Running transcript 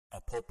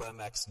Pulp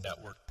MX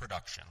Network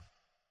production.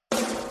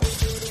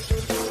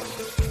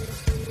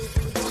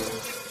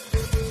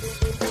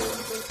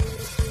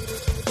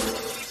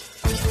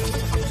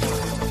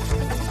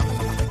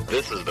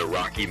 This is the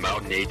Rocky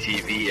Mountain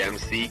ATV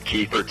MC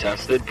Keefer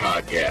Tested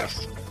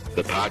Podcast.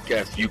 The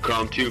podcast you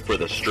come to for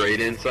the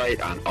straight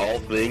insight on all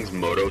things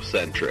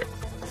moto-centric.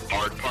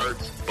 Hard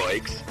parts,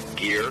 bikes,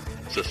 gear,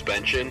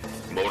 suspension,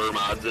 motor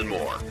mods, and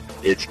more.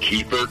 It's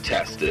Keefer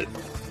Tested.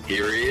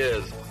 Here he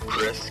is,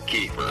 Chris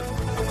Keefer.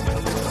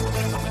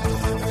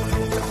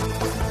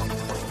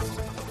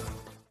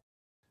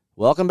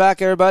 Welcome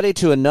back, everybody,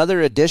 to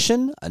another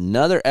edition,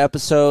 another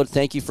episode.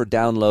 Thank you for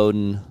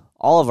downloading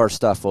all of our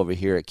stuff over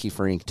here at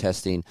Keefer Inc.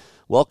 Testing.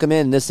 Welcome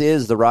in. This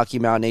is the Rocky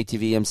Mountain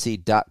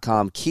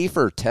ATVMC.com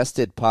Keefer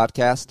Tested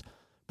Podcast,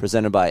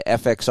 presented by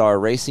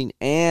FXR Racing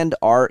and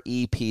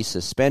REP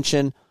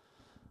Suspension.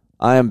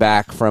 I am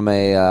back from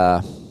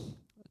a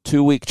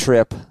 2-week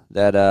trip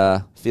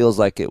that feels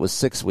like it was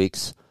 6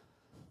 weeks. A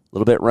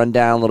little bit run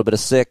down, a little bit of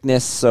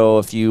sickness. So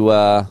if you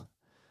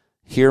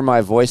hear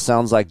my voice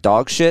sounds like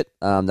dog shit,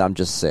 I'm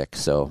just sick,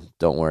 so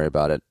don't worry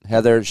about it.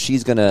 Heather,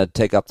 she's going to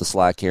take up the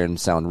slack here and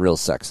sound real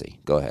sexy.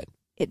 Go ahead.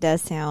 It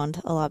does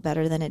sound a lot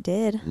better than it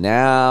did.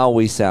 Now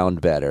we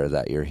sound better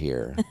that you're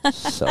here.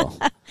 So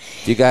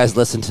if you guys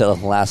listened to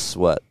last,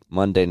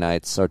 Monday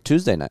night's or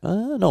Tuesday night?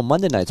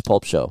 Monday night's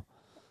Pulp Show.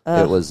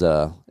 It was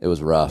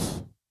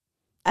rough.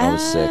 I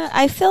was sick.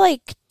 I feel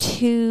like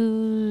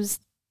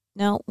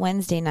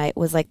Wednesday night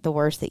was like the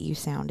worst that you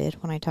sounded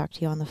when I talked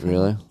to you on the phone.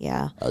 Really?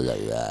 Yeah.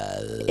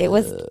 It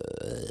was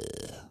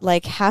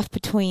like half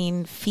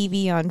between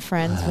Phoebe on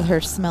Friends with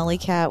her smelly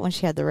cat when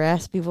she had the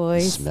raspy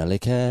voice. Smelly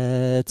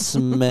cat,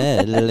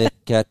 smelly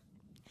cat,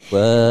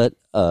 what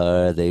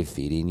are they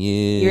feeding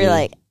you? You were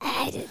like,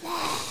 I did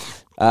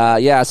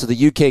that. So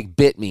the UK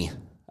bit me.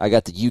 I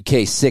got the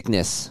UK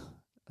sickness.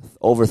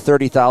 Over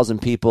 30,000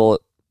 people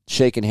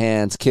shaking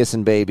hands,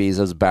 kissing babies.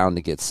 I was bound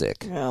to get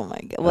sick. Oh, my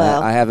God.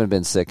 Well, I haven't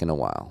been sick in a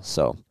while.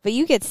 So, but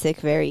you get sick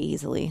very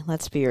easily.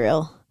 Let's be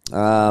real.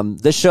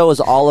 This show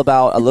is all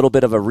about a little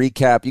bit of a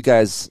recap. You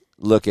guys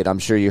look at, I'm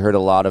sure you heard a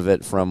lot of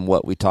it from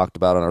what we talked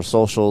about on our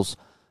socials,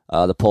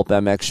 the Pulp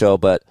MX show,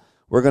 but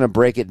we're going to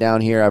break it down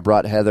here. I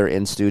brought Heather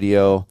in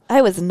studio.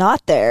 I was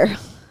not there.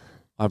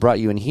 I brought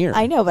you in here.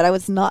 I know, but I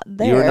was not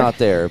there. You were not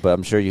there, but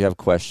I'm sure you have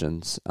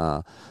questions.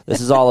 This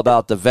is all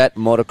about the Vet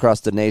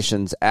Motocross the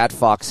Nations at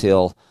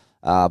Foxhill.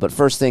 But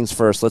first things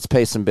first, let's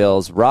pay some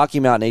bills.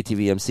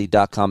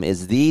 RockyMountainATVMC.com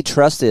is the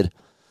trusted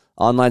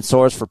online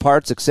source for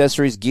parts,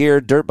 accessories, gear,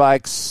 dirt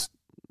bikes,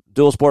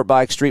 dual sport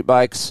bikes, street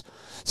bikes,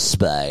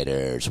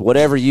 spiders,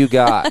 whatever you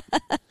got.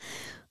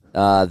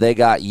 They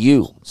got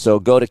you. So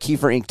go to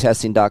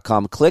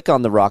KeeferIncTesting.com, click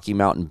on the Rocky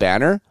Mountain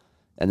banner,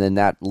 and then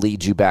that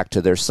leads you back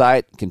to their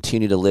site.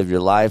 Continue to live your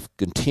life,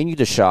 continue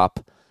to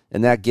shop,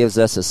 and that gives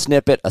us a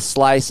snippet, a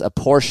slice, a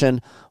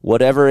portion,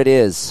 whatever it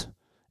is.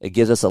 It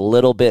gives us a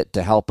little bit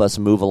to help us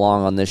move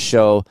along on this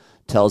show.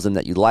 Tells them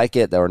that you like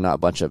it, that we're not a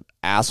bunch of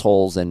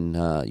assholes and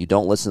you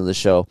don't listen to the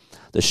show.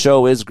 The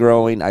show is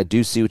growing. I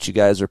do see what you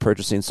guys are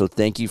purchasing, so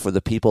thank you for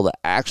the people that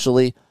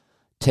actually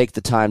take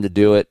the time to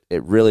do it.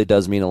 It really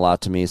does mean a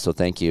lot to me, so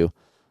thank you.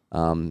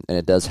 And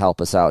it does help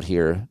us out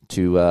here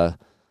to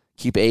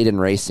keep Aiden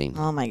racing.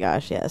 Oh, my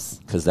gosh, yes.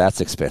 Because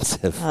that's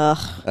expensive.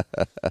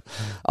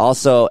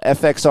 Also,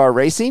 FXR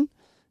Racing.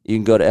 You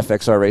can go to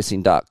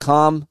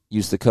fxrracing.com,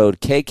 use the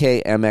code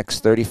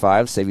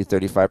KKMX35, save you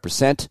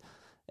 35%.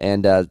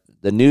 And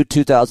the new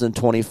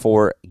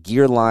 2024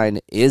 gear line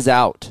is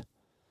out.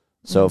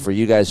 So for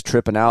you guys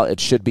tripping out, it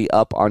should be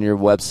up on your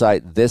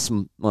website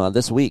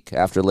this week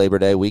after Labor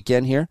Day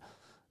weekend here.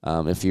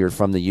 If you're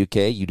from the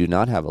UK, you do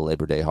not have a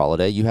Labor Day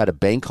holiday. You had a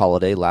bank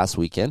holiday last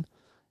weekend.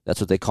 That's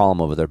what they call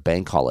them over there,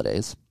 bank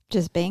holidays.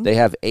 Just bank? They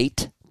have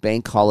 8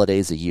 bank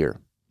holidays a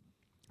year.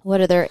 What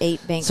are their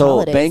 8 bank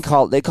holidays?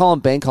 They call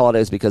them bank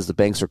holidays because the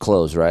banks are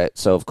closed, right?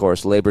 So, of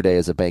course, Labor Day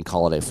is a bank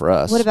holiday for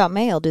us. What about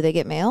mail? Do they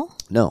get mail?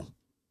 No.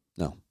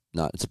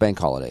 It's a bank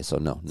holiday, so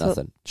no,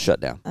 nothing. Shut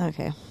down.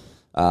 Okay.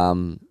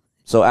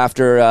 So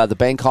after the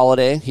bank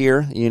holiday here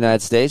in the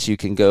United States, you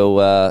can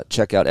go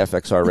check out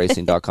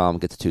fxrracing.com,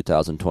 get the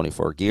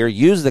 2024 gear.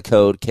 Use the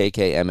code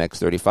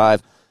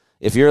KKMX35.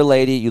 If you're a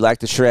lady, you like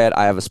to shred,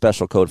 I have a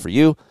special code for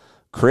you.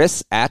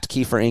 Chris at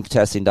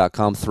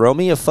KeeferIncTesting.com. Throw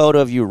me a photo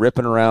of you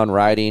ripping around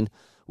riding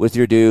with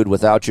your dude,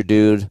 without your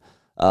dude,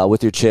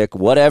 with your chick,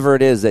 whatever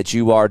it is that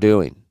you are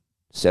doing.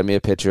 Send me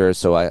a picture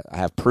so I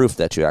have proof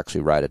that you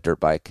actually ride a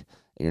dirt bike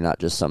and you're not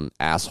just some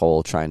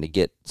asshole trying to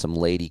get some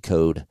lady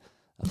code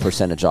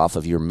percentage off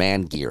of your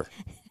man gear.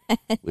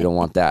 We don't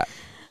want that.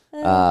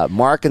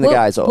 Mark and the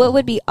guys. What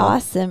would be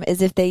awesome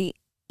is if they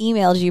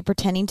emailed you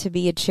pretending to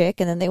be a chick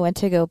and then they went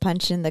to go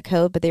punch in the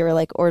code, but they were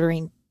like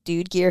ordering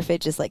dude gear, if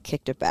it just like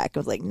kicked it back. It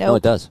was like, no,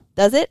 it does.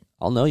 Does it?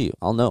 I'll know you.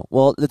 I'll know.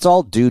 Well, it's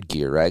all dude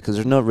gear, right? Because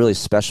there's no really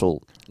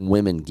special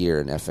women gear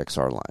in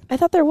FXR line. I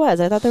thought there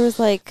was. I thought there was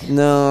like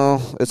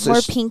it's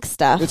more pink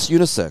stuff. It's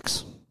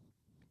unisex.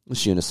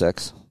 It's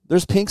unisex.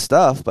 There's pink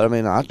stuff, but I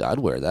mean, I'd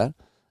wear that.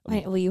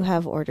 Well, you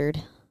have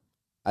ordered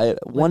One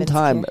Women's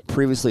time gear.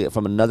 previously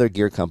from another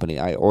gear company,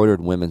 I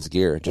ordered women's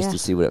gear just to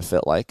see what it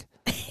felt like,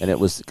 and it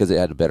was because it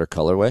had a better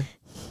colorway,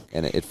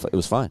 and it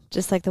was fine.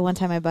 Just like the one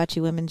time I bought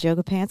you women's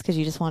yoga pants because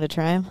you just wanted to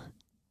try them.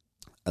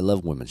 I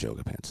love women's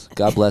yoga pants.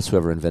 God bless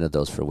whoever invented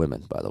those for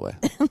women, by the way.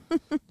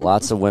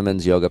 Lots of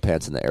women's yoga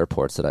pants in the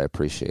airports that I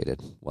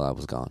appreciated while I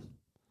was gone.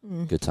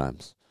 Good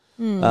times.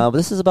 But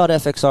this is about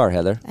FXR,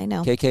 Heather. I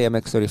know.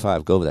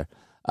 KKMX35. Go over there.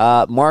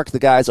 Mark, the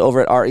guys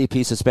over at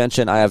REP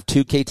Suspension, I have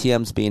 2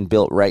 KTMs being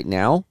built right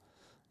now.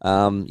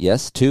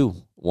 Yes, 2.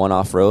 One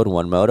off-road,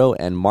 one moto.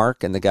 And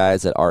Mark and the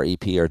guys at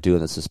REP are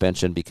doing the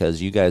suspension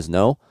because you guys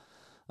know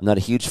I'm not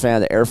a huge fan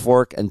of the air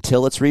fork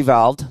until it's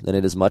revalved. Then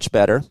it is much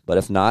better. But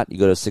if not, you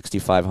go to a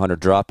 6500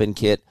 drop-in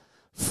kit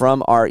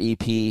from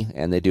REP,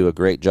 and they do a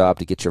great job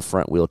to get your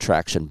front wheel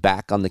traction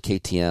back on the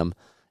KTM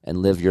and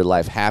live your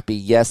life happy.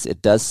 Yes,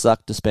 it does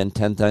suck to spend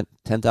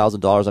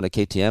 $10,000 on a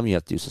KTM. You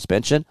have to do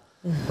suspension.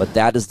 But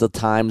that is the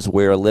times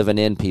we're living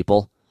in,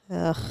 people.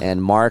 Ugh.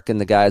 And Mark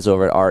and the guys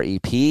over at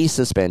REP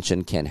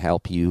Suspension can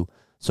help you.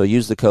 So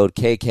use the code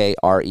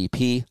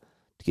KKREP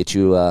to get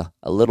you a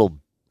little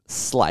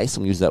slice.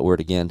 I'm going to use that word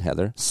again,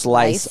 Heather.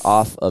 Slice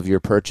off of your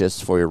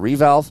purchase for your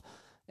revalve.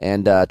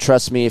 And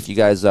trust me, if you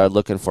guys are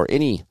looking for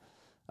any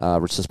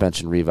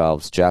suspension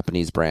revalves,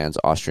 Japanese brands,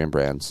 Austrian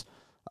brands,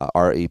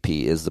 REP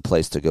is the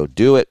place to go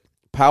do it.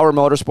 Power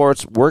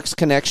Motorsports, Works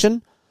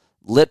Connection,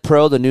 Lit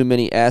Pro, the new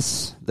Mini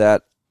S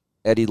that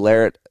Eddie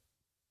Larrett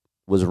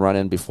was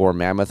running before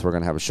Mammoth. We're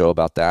going to have a show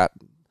about that.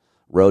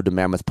 Road to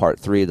Mammoth Part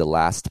 3, the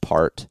last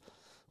part.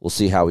 We'll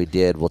see how he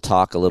did. We'll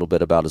talk a little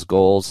bit about his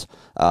goals.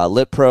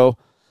 Lit Pro,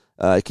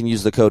 you can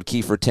use the code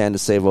Keefer10 to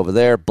save over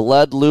there.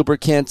 Blood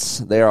Lubricants,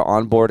 they are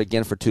on board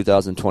again for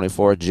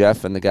 2024.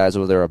 Jeff and the guys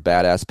over there are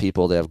badass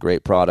people. They have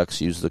great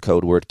products. Use the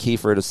code word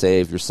Keefer to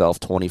save yourself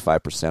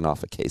 25%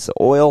 off a case of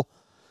oil.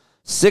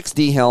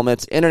 6D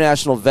Helmets,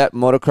 International Vet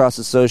Motocross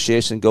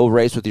Association. Go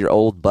race with your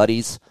old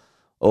buddies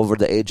over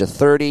the age of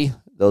 30.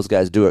 Those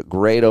guys do it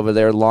great over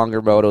there.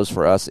 Longer motos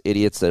for us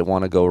idiots that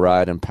want to go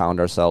ride and pound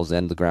ourselves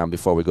into the ground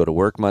before we go to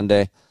work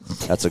Monday.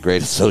 That's a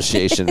great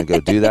association to go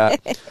do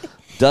that.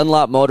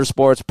 Dunlop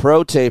Motorsports,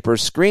 Pro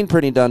Tapers,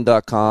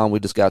 ScreenPrintingDone.com.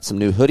 We just got some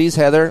new hoodies,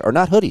 Heather. Or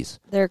not hoodies.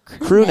 They're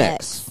crew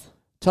necks.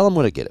 Tell them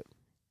where to get it.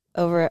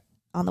 Over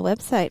on the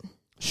website.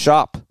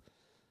 Shop.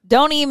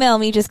 Don't email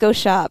me. Just go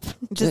shop.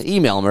 Just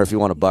email her if you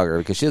want to bug her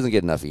because she doesn't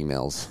get enough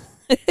emails.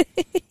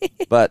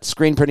 But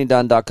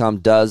ScreenPrintingDone.com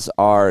does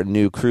our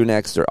new crew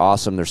necks. They're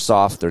awesome. They're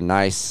soft. They're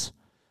nice.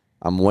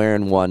 I'm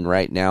wearing one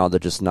right now. They're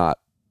just not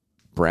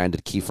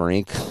branded Keefer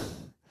Inc.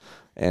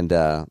 And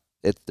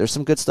there's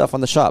some good stuff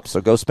on the shop.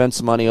 So go spend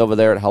some money over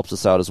there. It helps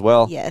us out as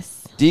well.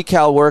 Yes.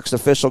 Decal Works,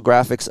 official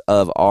graphics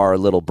of our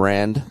little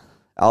brand.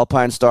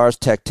 Alpine Stars,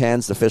 Tech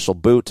 10's the official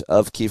boot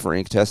of Keefer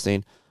Inc.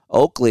 testing.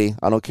 Oakley,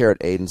 I don't care what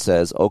Aiden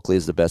says. Oakley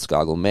is the best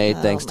goggle made.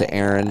 Thanks to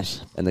Aaron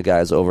and the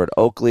guys over at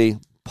Oakley.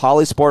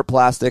 Polysport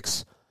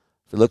Plastics.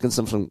 If you're looking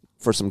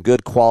for some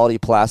good quality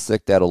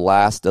plastic that'll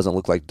last, doesn't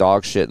look like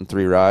dog shit in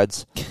 3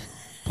 rides,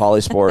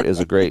 Polysport is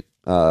a great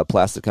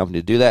plastic company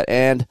to do that.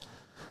 And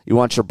you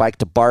want your bike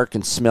to bark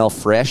and smell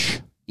fresh,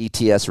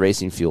 ETS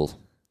Racing Fuel.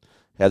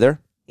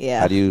 Heather?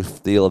 Yeah. How do you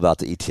feel about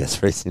the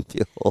ETS Racing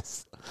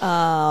Fuels?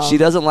 She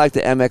doesn't like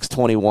the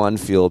MX-21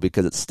 fuel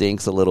because it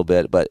stinks a little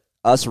bit, but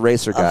us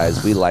racer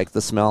guys, we like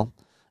the smell.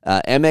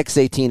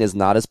 MX-18 is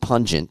not as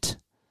pungent,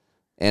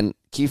 and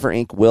Keefer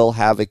Inc. will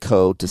have a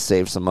code to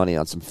save some money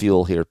on some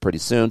fuel here pretty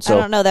soon. So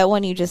I don't know, that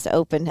one you just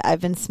opened.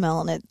 I've been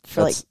smelling it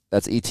for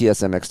that's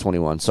ETS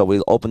MX-21. So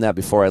we opened that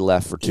before I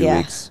left for 2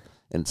 weeks,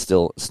 and it's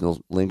still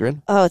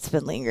lingering. Oh, it's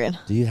been lingering.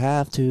 Do you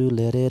have to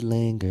let it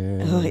linger?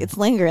 Oh, it's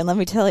lingering, let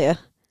me tell you.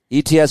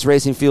 ETS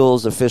Racing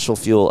Fuels, official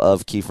fuel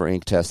of Keefer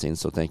Inc. testing.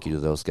 So thank you to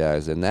those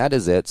guys. And that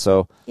is it.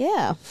 So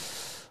yeah.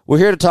 We're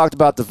here to talk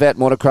about the Vet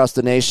Motocross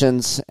the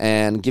Nations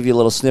and give you a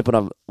little snippet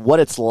of what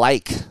it's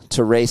like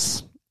to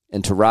race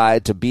and to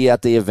ride, to be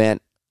at the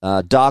event.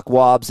 Doc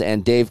Wobbs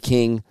and Dave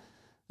King.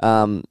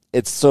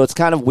 It's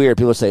kind of weird.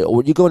 People say,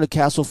 "Oh, are you going to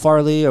Castle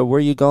Farley or where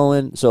are you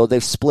going?" So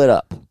they've split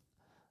up.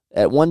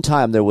 At one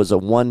time, there was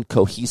one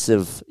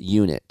cohesive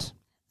unit.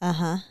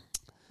 Uh-huh.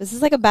 This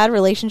is like a bad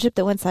relationship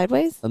that went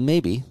sideways?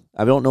 Maybe.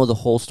 I don't know the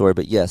whole story,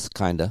 but yes,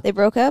 kind of. They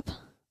broke up? A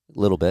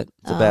little bit.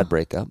 It's a bad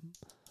breakup.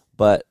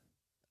 But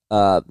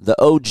the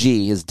OG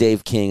is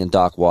Dave King and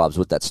Doc Wobbs,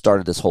 that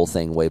started this whole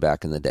thing way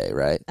back in the day,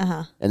 right?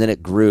 Uh-huh. And then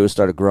it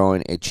started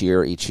growing each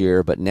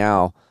year. But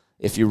now,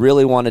 if you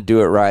really want to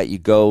do it right, you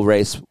go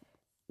race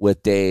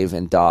with Dave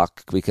and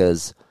Doc,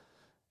 because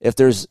if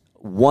there's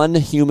one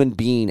human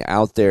being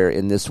out there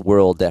in this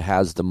world that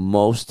has the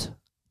most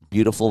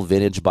beautiful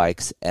vintage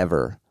bikes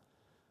ever,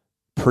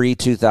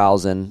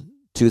 pre-2000,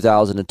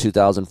 2000 and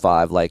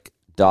 2005, like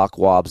Doc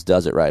Wobbs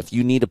does it right. If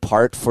you need a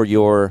part for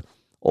your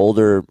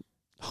older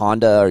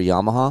Honda or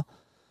Yamaha,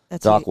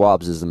 Doc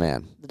Wobbs is the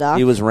man.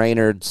 He was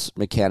Raynard's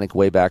mechanic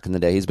way back in the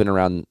day. He's been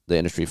around the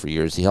industry for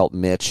years. He helped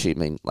Mitch.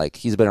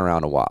 He's been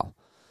around a while.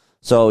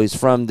 So he's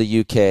from the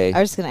UK. I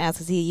was just going to ask,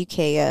 is he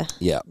a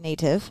UK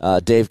native?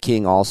 Dave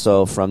King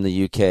also from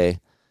the UK.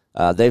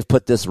 They've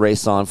put this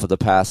race on for the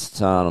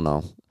past, I don't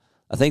know.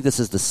 I think this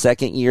is the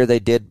second year they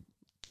did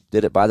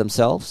it by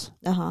themselves.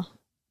 Uh-huh.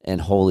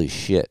 And holy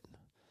shit.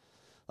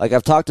 Like,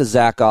 I've talked to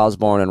Zach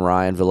Osborne and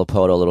Ryan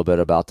Villapoto a little bit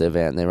about the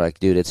event, and they were like,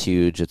 dude, it's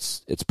huge.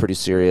 It's pretty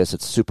serious.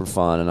 It's super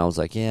fun. And I was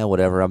like, yeah,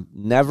 whatever. I've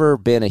never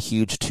been a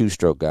huge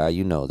two-stroke guy.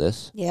 You know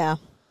this. Yeah.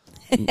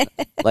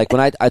 Like,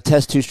 when I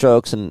test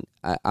two-strokes and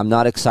I'm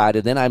not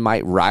excited, then I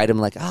might ride them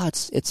like,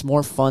 it's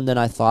more fun than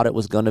I thought it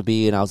was going to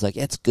be. And I was like,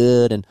 it's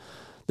good. And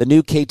the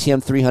new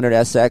KTM 300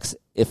 SX,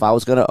 if I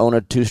was going to own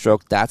a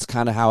two-stroke, that's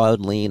kind of how I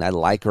would lean. I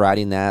like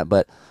riding that.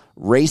 But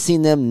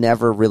racing them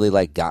never really,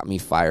 like, got me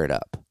fired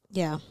up.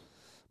 Yeah.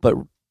 But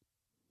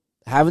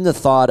having the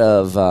thought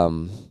of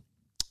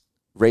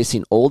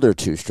racing older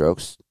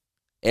two-strokes,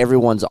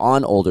 everyone's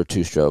on older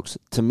two-strokes,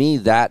 to me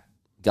that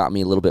got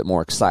me a little bit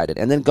more excited.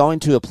 And then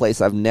going to a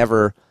place I've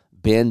never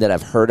been, that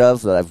I've heard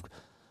of, that I've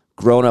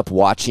grown up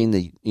watching.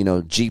 The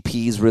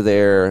GPs were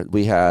there.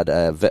 We had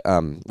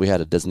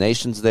a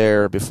Destinations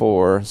there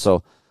before,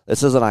 so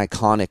this is an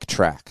iconic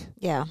track.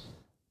 Yeah.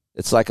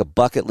 It's like a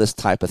bucket list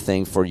type of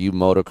thing for you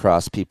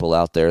motocross people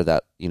out there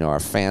that, are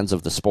fans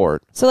of the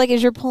sport. So, like,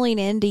 as you're pulling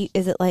in,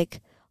 is it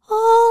like,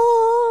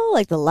 oh,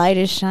 like the light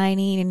is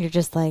shining and you're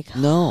just like...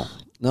 No.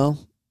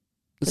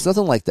 It's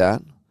nothing like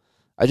that.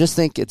 I just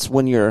think it's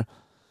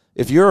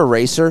if you're a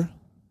racer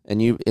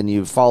and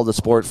you follow the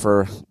sport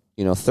for,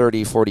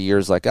 30, 40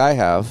 years like I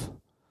have,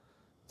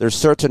 there's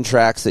certain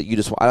tracks that you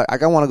just... I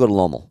want to go to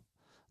Lommel.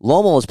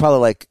 Lommel is probably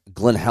like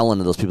Glen Helen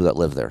to those people that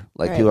live there.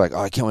 Like, right. People are like,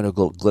 oh, I can't wait to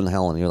go to Glen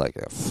Helen. And you're like,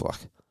 oh, fuck.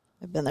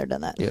 I've been there,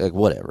 done that. Yeah, like,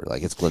 whatever.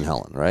 Like, it's Glen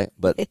Helen, right?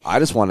 But I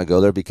just want to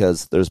go there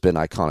because there's been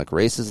iconic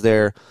races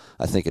there.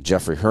 I think of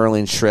Jeffrey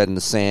Hurling shredding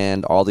the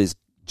sand, all these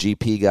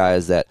GP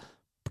guys that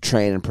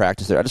train and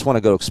practice there. I just want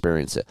to go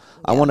experience it. Yeah.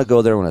 I want to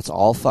go there when it's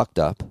all fucked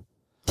up.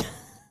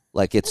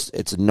 Like,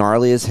 it's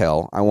gnarly as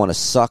hell. I want to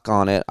suck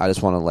on it. I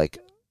just want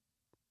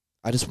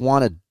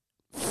to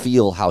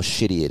feel how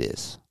shitty it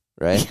is.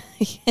 Right?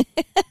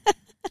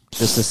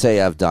 Just to say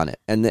I've done it.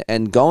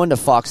 And going to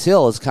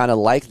Foxhill is kind of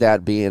like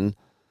that, being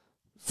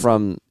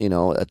from,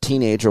 a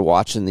teenager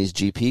watching these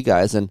GP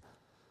guys. And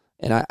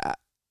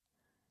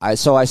I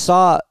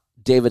saw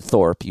David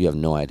Thorpe. You have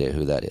no idea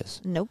who that is.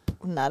 Nope,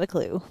 not a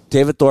clue.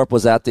 David Thorpe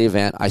was at the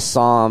event. I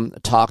saw him,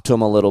 talked to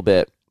him a little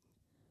bit,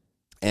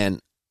 and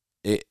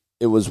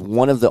it was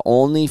one of the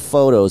only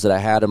photos that I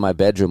had in my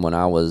bedroom when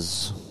I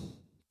was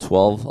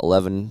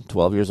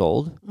 12 years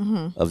old,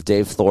 of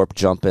Dave Thorpe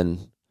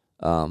jumping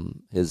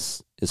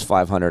his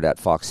 500 at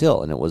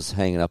Foxhill, and it was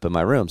hanging up in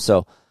my room.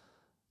 So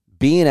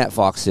being at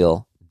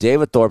Foxhill,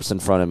 David Thorpe's in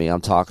front of me,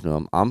 I'm talking to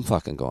him, I'm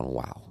fucking going,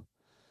 wow.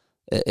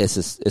 This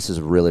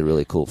is really,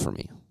 really cool for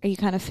me. Are you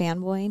kind of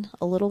fanboying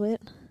a little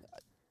bit?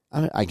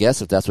 I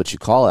guess if that's what you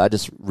call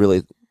it.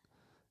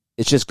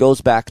 It just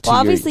goes back to... Well,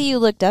 obviously you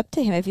looked up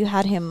to him if you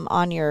had him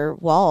on your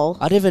wall.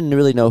 I didn't even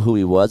really know who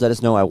he was. I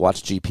just know I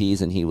watched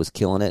GPs and he was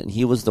killing it. And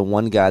he was the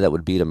one guy that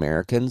would beat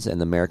Americans,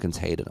 and the Americans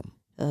hated him.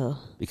 Oh.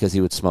 Because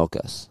he would smoke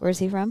us. Where's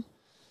he from?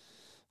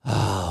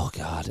 Oh,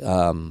 God.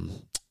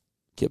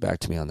 Get back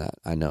to me on that.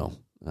 I know.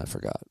 I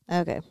forgot.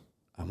 Okay.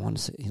 I want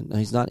to say...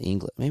 he's not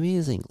English. Maybe he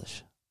is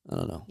English. I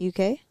don't know.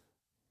 UK?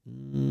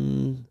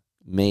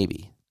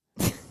 Maybe.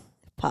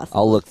 Possibly.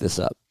 I'll look this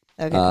up.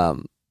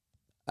 Okay.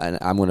 And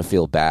I'm going to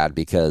feel bad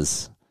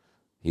because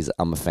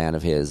I'm a fan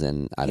of his,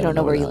 and I don't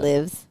know where he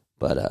lives.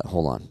 But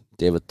hold on,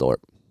 David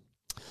Thorpe.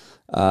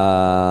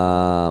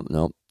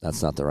 Nope,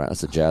 that's not the right.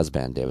 That's a jazz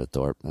band, David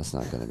Thorpe. That's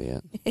not going to be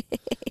it.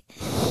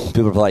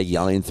 People are probably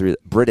yelling through.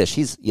 British.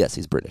 He's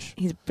British.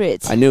 He's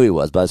Brit. I knew he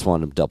was, but I just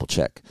wanted to double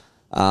check.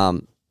 So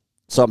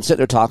I'm sitting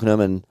there talking to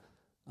him, and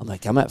I'm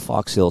like, I'm at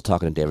Foxhill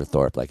talking to David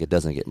Thorpe. Like, it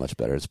doesn't get much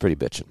better. It's pretty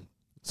bitchin'.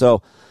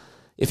 So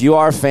if you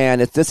are a fan,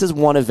 if this is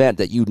one event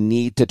that you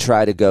need to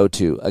try to go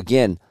to,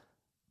 again,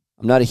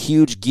 I'm not a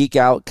huge geek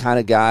out kind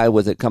of guy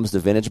when it comes to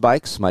vintage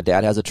bikes. My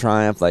dad has a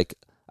Triumph. Like,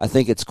 I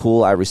think it's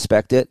cool. I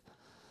respect it.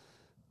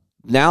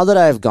 Now that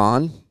I've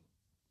gone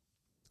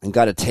and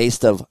got a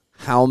taste of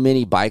how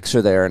many bikes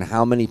are there and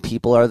how many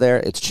people are there,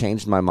 it's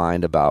changed my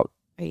mind about...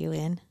 Are you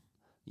in?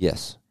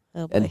 Yes.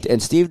 Oh, boy.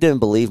 And Steve didn't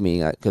believe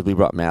me because we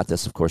brought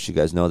Mathis. Of course, you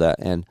guys know that.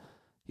 And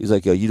he was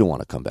like, yo, you don't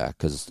want to come back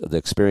because of the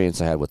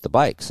experience I had with the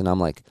bikes. And I'm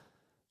like,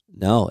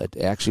 no, it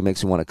actually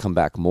makes me want to come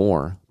back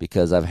more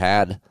because I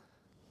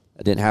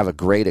didn't have a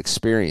great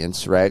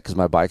experience, right? Because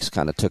my bikes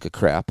kind of took a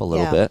crap a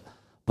little bit.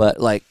 But,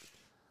 like,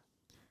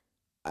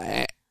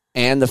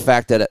 and the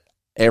fact that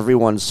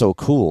everyone's so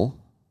cool,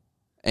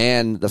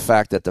 and the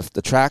fact that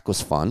the track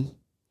was fun,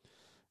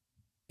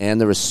 and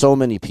there was so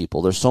many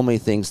people, there's so many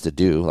things to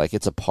do. Like,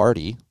 it's a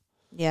party.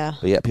 Yeah.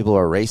 But yet people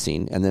are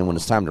racing, and then when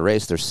it's time to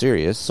race, they're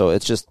serious. So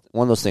it's just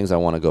one of those things I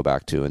want to go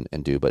back to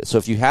and do. But so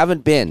if you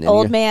haven't been...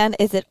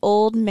 Is it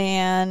Old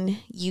Man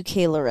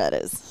UK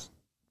Loretta's?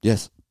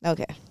 Yes.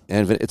 Okay.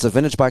 And it's a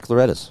vintage bike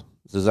Loretta's.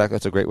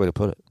 That's a great way to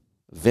put it.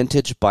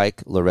 Vintage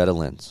bike Loretta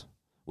Lynn's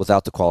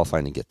without the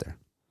qualifying to get there.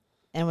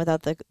 And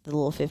without the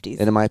little 50s.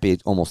 And it might be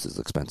almost as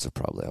expensive,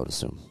 probably, I would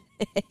assume.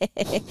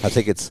 I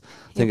think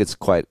it's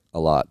quite a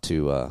lot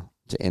to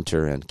to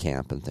enter and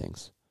camp and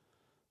things.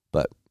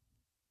 But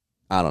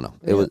I don't know.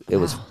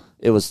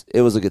 It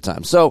was a good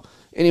time. So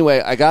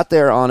anyway, I got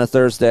there on a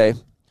Thursday.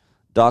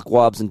 Doc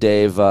Wobbs and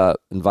Dave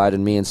invited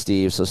me and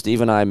Steve. So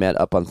Steve and I met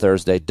up on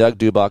Thursday. Doug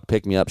Dubach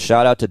picked me up.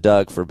 Shout out to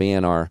Doug for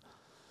being our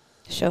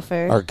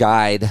chauffeur, our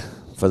guide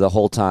for the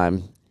whole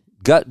time.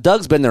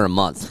 Doug's been there a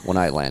month when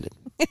I landed.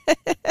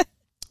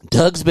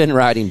 Doug's been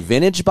riding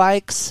vintage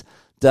bikes.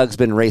 Doug's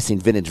been racing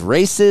vintage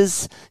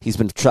races. He's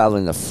been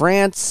traveling to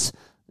France.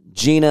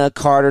 Gina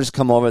Carter's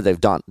come over. They've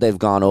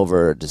gone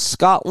over to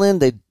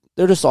Scotland.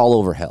 They're just all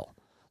over hell.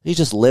 He's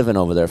just living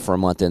over there for a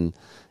month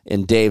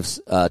in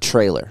Dave's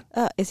trailer.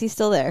 Is he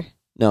still there?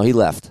 No, he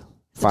left.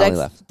 Finally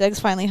left. Doug's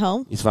finally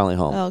home? He's finally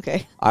home. Oh,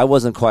 okay. I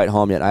wasn't quite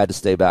home yet. I had to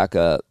stay back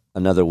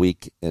another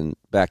week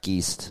back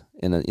east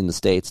in the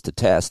States to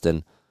test,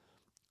 and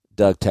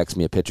Doug texted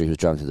me a picture. He was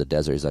driving through the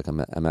desert. He's like,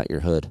 I'm at your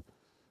hood.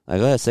 I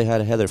go, say hi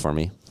to Heather for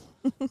me.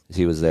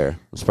 He was there.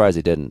 I'm surprised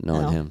he didn't,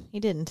 knowing him. He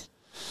didn't.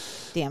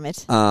 Damn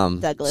it.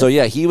 Douglas. So,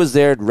 yeah, he was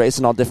there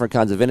racing all different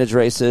kinds of vintage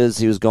races.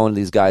 He was going to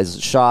these guys'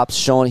 shops.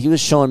 He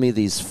was showing me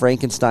these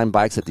Frankenstein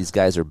bikes that these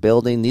guys are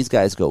building. These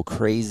guys go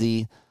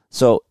crazy.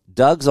 So,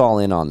 Doug's all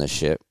in on this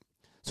shit.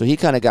 So, he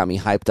kind of got me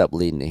hyped up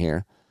leading to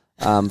here.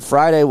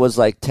 Friday was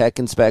like tech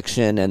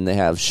inspection, and they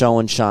have show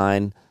and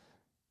shine. Do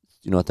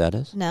you know what that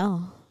is?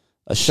 No.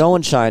 A show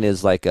and shine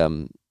is like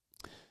where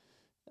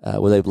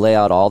they lay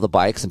out all the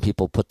bikes and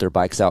people put their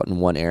bikes out in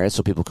one area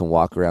so people can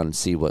walk around and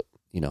see what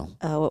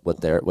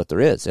there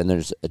is. And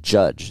there's a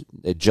judge.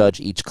 They judge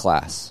each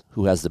class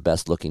who has the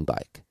best looking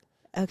bike.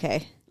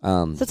 Okay.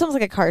 So it's almost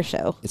like a car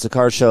show. It's a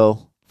car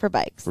show for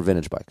bikes. For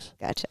vintage bikes.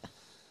 Gotcha.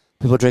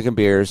 People drinking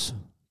beers,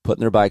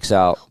 putting their bikes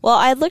out. Well,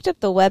 I looked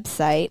up the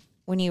website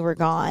when you were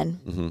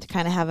gone to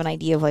kind of have an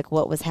idea of like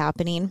what was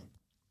happening.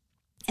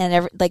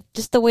 And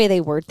just the way they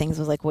word things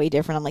was like way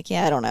different. I'm like,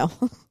 yeah, I don't know.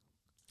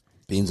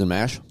 Beans and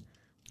mash?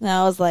 No,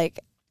 I was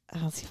like,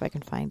 I'll see if I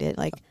can find it.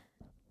 Like,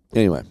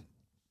 anyway,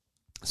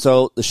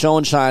 so the show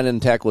and shine in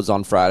tech was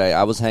on Friday.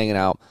 I was hanging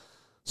out.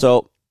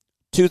 So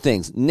 2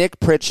 things. Nick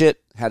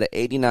Pritchett had an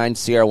 89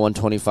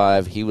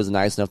 CR125. He was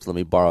nice enough to let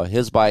me borrow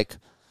his bike.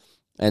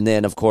 And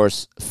then, of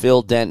course,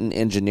 Phil Denton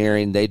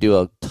Engineering. They do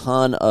a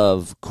ton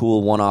of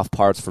cool one-off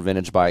parts for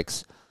vintage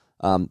bikes.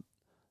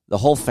 The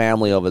whole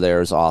family over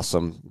there is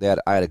awesome.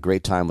 I had a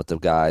great time with the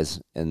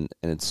guys, and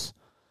it's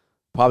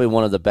probably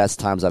one of the best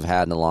times I've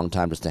had in a long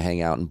time just to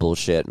hang out and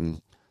bullshit,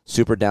 and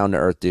super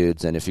down-to-earth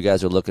dudes. And if you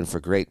guys are looking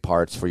for great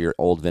parts for your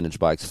old vintage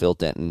bikes, Phil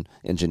Denton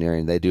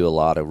Engineering, they do a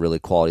lot of really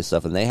quality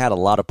stuff. And they had a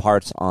lot of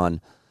parts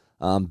on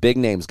big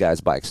names guys'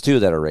 bikes,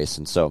 too, that are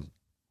racing. So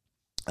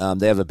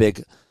they have a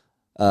big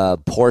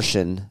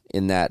portion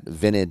in that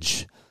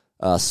vintage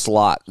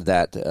slot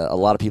that a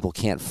lot of people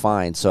can't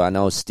find. So I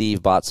know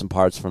Steve bought some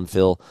parts from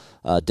Phil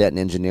Denton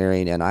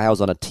Engineering, and I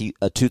was on a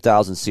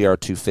 2000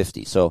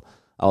 CR250. So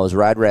I was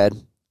ride red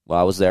while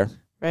I was there.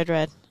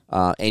 Red.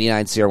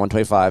 89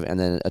 CR125, and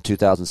then a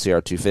 2000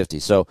 CR250.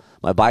 So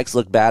my bikes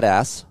look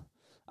badass.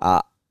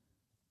 I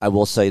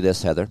will say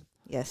this, Heather.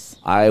 Yes.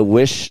 I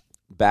wish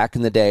back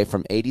in the day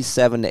from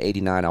 87 to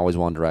 89, I always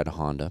wanted to ride a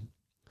Honda,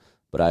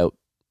 but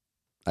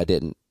I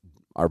didn't.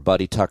 Our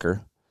buddy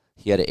Tucker,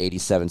 he had an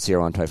 87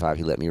 CR125.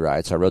 He let me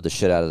ride, so I rode the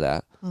shit out of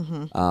that.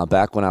 Mm-hmm.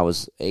 Back when I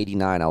was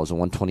 89, I was a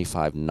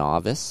 125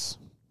 novice.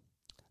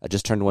 I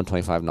just turned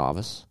 125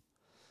 novice,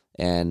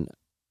 and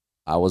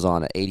I was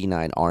on an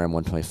 89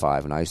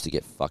 RM125, and I used to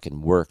get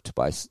fucking worked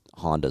by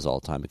Hondas all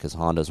the time because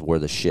Hondas were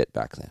the shit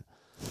back then.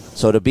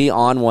 So to be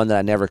on one that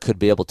I never could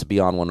be able to be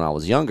on when I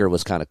was younger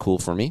was kind of cool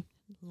for me.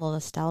 A little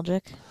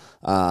nostalgic.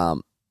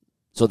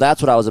 So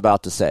that's what I was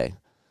about to say.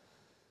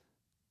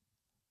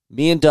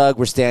 Me and Doug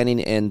were standing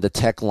in the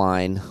tech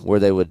line where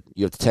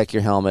you have to tech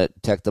your helmet,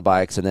 tech the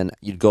bikes, and then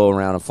you'd go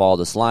around and follow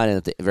this line, and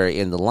at the very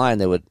end of the line,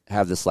 they would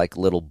have this like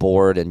little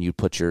board, and you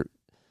put your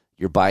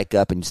bike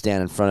up, and you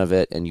stand in front of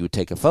it, and you would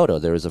take a photo.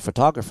 There was a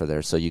photographer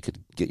there, so you could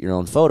get your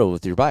own photo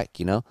with your bike,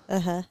 you know?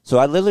 Uh-huh. So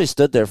I literally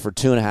stood there for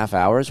 2.5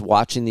 hours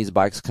watching these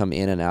bikes come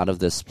in and out of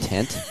this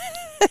tent.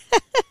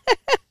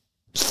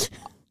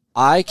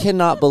 I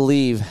cannot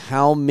believe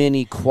how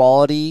many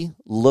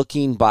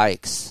quality-looking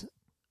bikes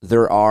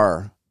there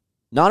are,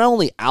 not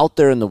only out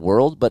there in the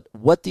world, but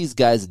what these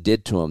guys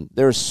did to them.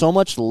 There is so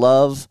much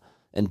love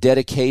and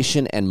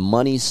dedication and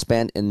money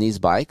spent in these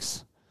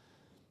bikes.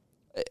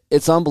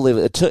 It's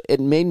unbelievable. It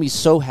made me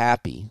so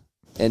happy.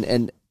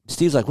 And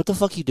Steve's like, what the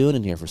fuck are you doing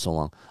in here for so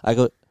long? I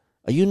go,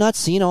 are you not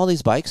seeing all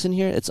these bikes in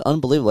here? It's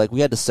unbelievable. Like,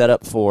 we had to set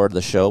up for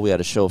the show. We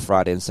had a show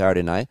Friday and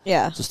Saturday night.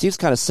 Yeah. So Steve's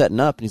kind of setting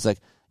up, and he's like,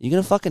 you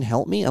going to fucking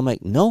help me? I'm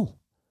like, no.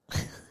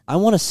 I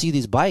want to see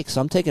these bikes.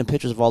 So I'm taking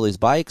pictures of all these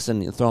bikes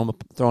and throwing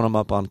them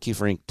up on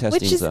Keefer Inc.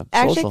 testing. Which is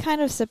actually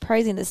kind of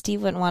surprising that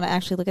Steve wouldn't want to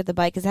actually look at the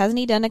bike, because hasn't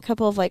he done a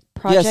couple of like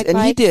project bikes? Yes,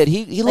 and he did.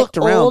 He like looked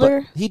around.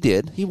 Older? But he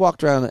did. He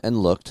walked around and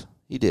looked.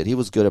 He did. He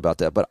was good about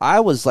that. But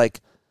I was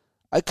like,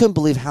 I couldn't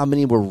believe how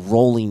many were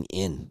rolling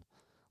in.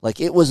 Like,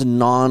 it was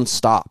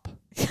nonstop.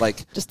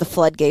 Like just the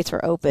floodgates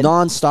were open.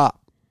 Nonstop.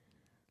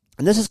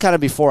 And this is kind of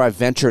before I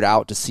ventured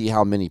out to see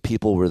how many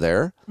people were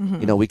there.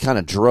 You know, we kind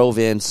of drove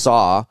in,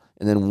 saw,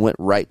 and then went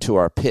right to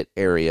our pit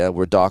area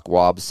where Doc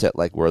Wobb sat,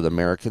 like where the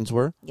Americans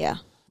were. Yeah.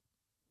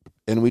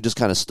 And we just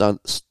kind of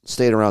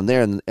stayed around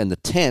there. And the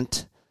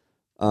tent,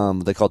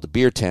 they called it the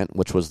beer tent,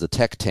 which was the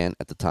tech tent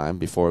at the time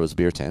before it was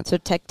beer tent. So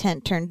tech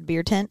tent turned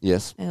beer tent?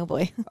 Yes. Oh,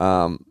 boy.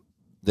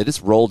 They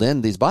just rolled in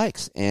these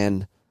bikes.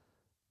 And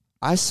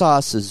I saw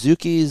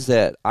Suzukis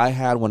that I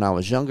had when I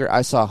was younger.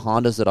 I saw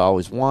Hondas that I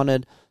always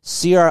wanted.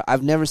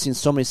 I've never seen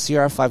so many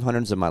CR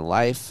 500s in my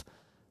life.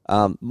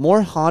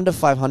 More Honda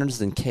 500s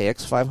than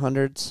KX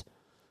 500s.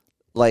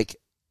 Like,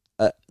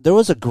 there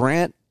was a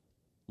Grant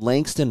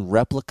Langston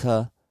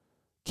replica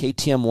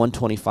KTM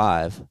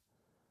 125,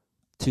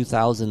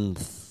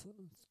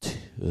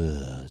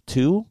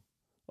 2002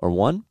 or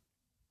 1.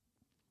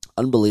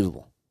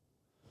 Unbelievable.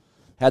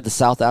 Had the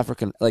South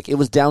African, like, it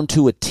was down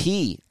to a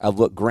T of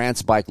what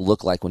Grant's bike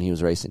looked like when he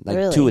was racing. Like,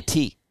 really? To a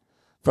T.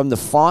 From the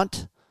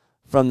font,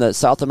 from the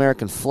South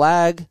American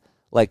flag,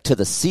 like, to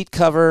the seat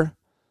cover,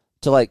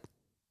 to, like,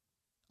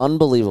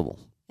 unbelievable.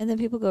 And then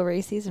people go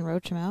race these and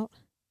roach them out?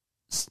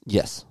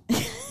 Yes.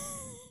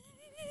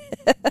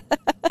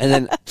 And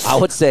then I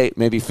would say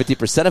maybe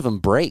 50% of them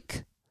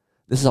break.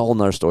 This is a whole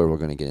nother story we're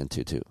going to get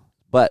into, too.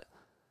 But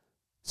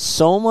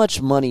so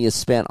much money is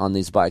spent on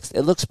these bikes.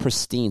 It looks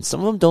pristine.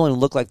 Some of them don't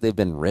even look like they've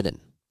been ridden.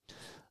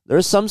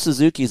 There's some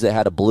Suzukis that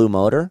had a blue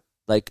motor.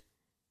 Like,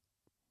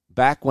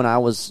 back when I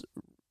was,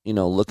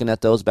 looking at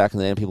those back in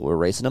the day, people were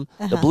racing them.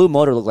 The blue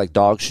motor looked like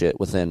dog shit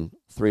within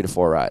 3 to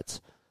 4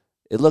 rides.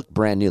 It looked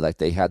brand new. Like,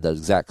 they had the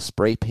exact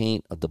spray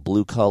paint of the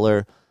blue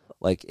color.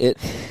 Like, it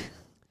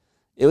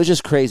was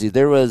just crazy.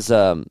 There was,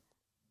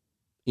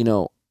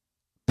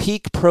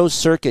 peak pro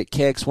circuit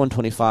KX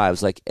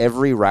 125s, like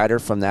every rider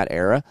from that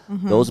era,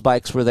 those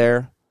bikes were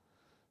there.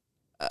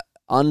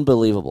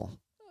 Unbelievable.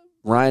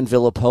 Ryan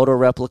Villapoto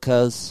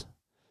replicas.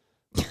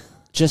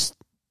 Just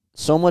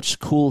so much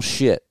cool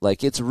shit.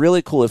 Like, it's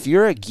really cool. If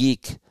you're a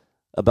geek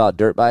about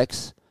dirt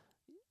bikes,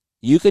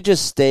 you could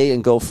just stay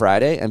and go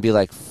Friday and be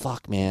like,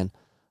 fuck, man,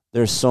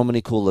 there's so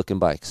many cool looking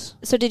bikes.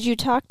 So did you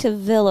talk to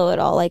Villo at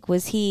all? Like,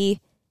 was he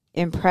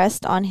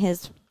impressed on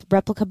his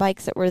replica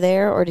bikes that were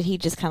there, or did he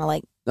just kind of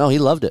like... No, he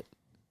loved it.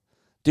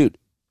 Dude,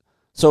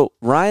 so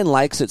Ryan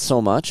likes it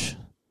so much,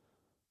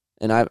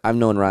 and I've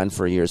known Ryan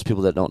for years.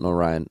 People that don't know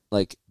Ryan,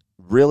 like,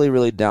 really,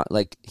 really down.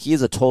 Like, he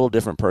is a total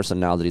different person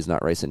now that he's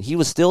not racing. He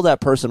was still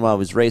that person while he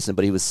was racing,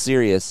 but he was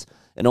serious,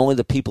 and only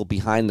the people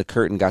behind the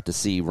curtain got to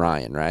see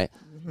Ryan, right?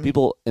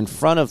 People in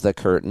front of the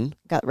curtain...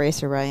 Got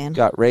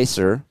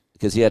racer,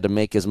 because he had to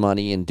make his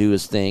money and do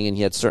his thing, and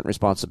he had certain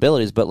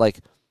responsibilities, but, like...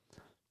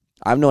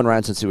 I've known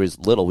Ryan since he was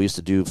little. We used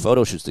to do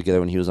photo shoots together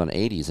when he was on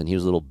 80s, and he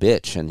was a little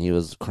bitch, and he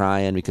was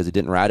crying because he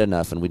didn't ride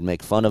enough, and we'd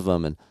make fun of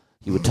him, and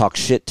he would talk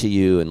shit to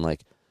you, and,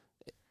 like,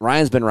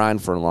 Ryan's been riding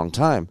for a long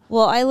time.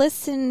 Well, I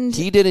listened...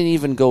 He didn't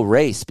even go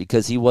race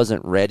because he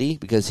wasn't ready,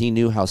 because he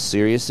knew how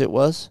serious it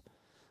was.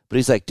 But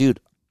he's like, dude,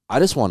 I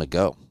just want to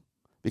go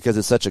because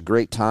it's such a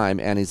great time,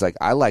 and he's like,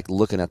 I like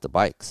looking at the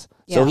bikes.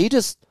 Yeah. So he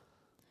just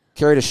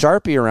carried a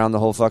Sharpie around the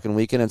whole fucking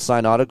weekend and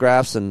signed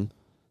autographs, and...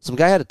 Some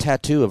guy had a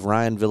tattoo of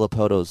Ryan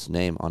Villapoto's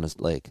name on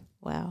his leg.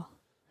 Wow.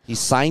 He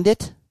signed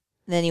it. And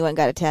then he went and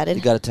got it tatted?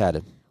 He got it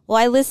tatted. Well,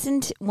 I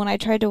listened when I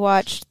tried to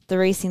watch the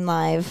racing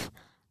live.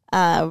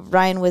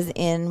 Ryan was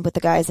in with the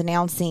guys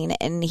announcing,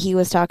 and he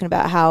was talking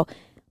about how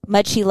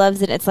much he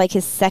loves it. It's like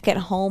his second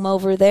home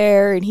over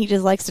there, and he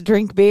just likes to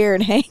drink beer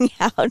and hang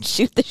out and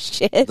shoot the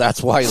shit.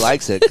 That's why he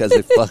likes it, because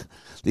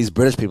these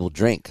British people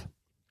drink.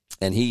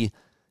 And he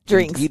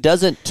drinks. He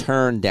doesn't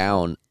turn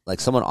down, like,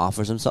 someone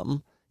offers him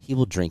something, he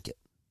will drink it.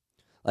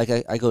 Like,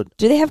 I go...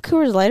 Do they have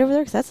Coors Light over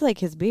there? Because that's like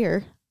his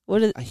beer.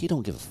 He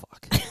don't give a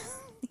fuck.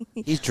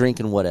 He's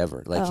drinking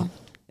whatever. Like,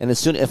 And as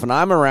soon if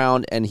I'm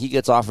around and he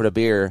gets offered a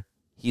beer,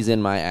 he's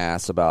in my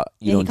ass about,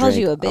 you don't drink,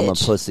 you a bitch. I'm a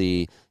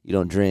pussy, you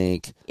don't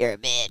drink. You're a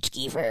bitch,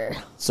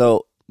 Keefer.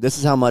 So this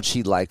is how much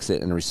he likes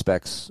it and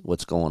respects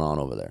what's going on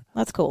over there.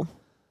 That's cool.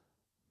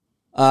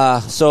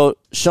 So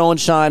Show and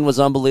Shine was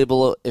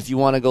unbelievable. If you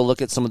want to go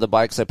look at some of the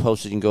bikes I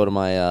posted, you can go to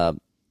my...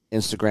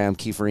 Instagram,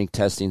 Keefer Inc.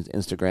 Testing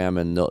Instagram,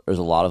 and there's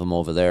a lot of them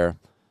over there.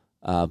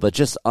 But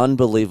just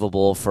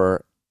unbelievable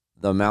for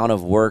the amount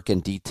of work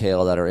and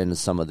detail that are into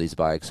some of these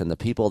bikes, and the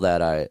people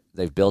that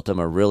they've built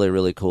them are really,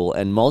 really cool.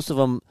 And most of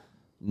them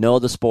know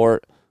the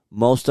sport.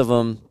 Most of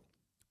them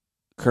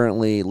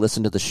currently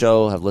listen to the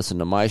show, have listened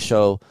to my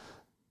show.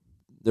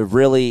 They're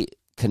really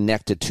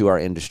connected to our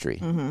industry.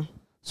 Mm-hmm.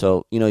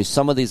 So,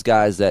 some of these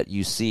guys that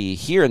you see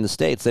here in the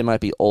States, they might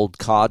be old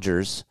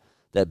codgers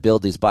that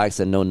build these bikes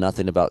and know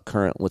nothing about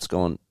current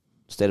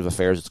state of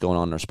affairs that's going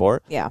on in their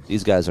sport. Yeah.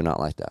 These guys are not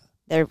like that.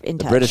 They're in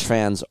touch. The British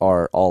fans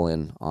are all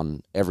in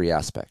on every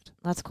aspect.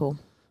 That's cool.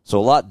 So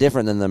a lot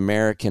different than the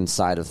American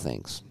side of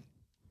things.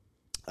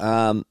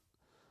 So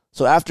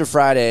after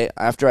Friday,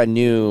 after I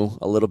knew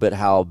a little bit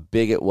how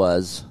big it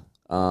was,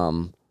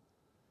 I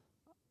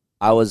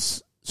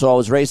was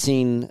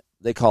racing,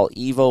 they call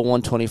Evo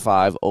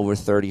 125 over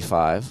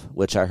 35,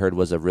 which I heard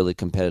was a really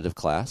competitive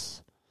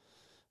class.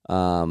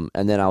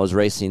 And then I was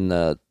racing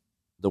the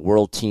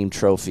World Team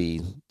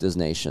Trophy Des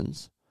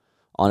Nations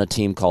on a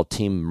team called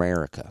Team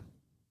America.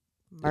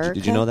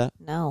 Did you know that?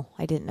 No,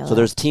 I didn't know that. So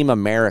there's Team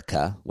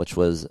America, which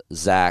was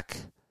Zach,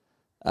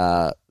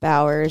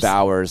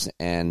 Bowers,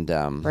 and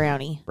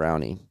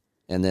Brownie.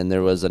 And then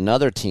there was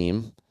another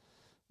team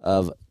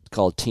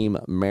called Team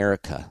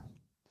America.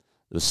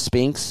 It was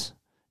Spinks,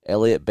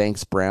 Elliott,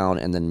 Banks, Brown,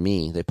 and then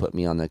me. They put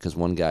me on that because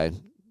one guy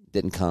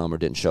didn't come or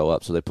didn't show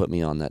up, so they put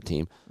me on that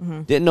team.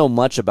 Mm-hmm. Didn't know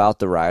much about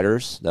the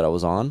riders that I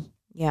was on.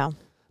 Yeah.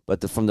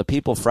 But from the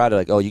people Friday,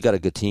 like, oh, you got a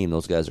good team.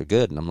 Those guys are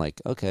good. And I'm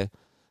like, okay.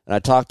 And I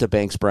talked to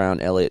Banks,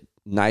 Brown, Elliott.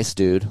 Nice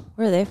dude.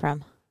 Where are they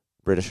from?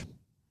 British.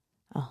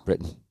 Oh.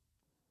 Britain.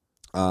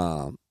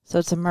 So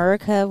it's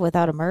America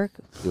without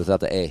America?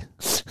 Without the A.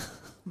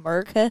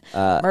 America?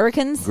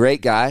 Americans?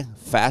 Great guy.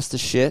 Fast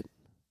as shit.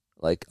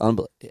 Like,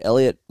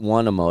 Elliott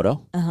won a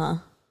moto.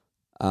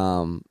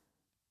 Uh-huh.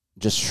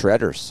 Just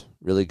shredders.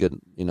 Really good.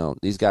 You know,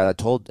 these guys, I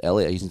told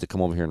Elliott he needs to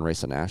come over here and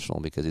race a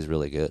national because he's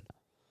really good.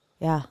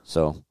 Yeah.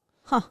 So,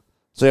 I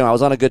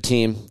was on a good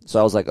team. So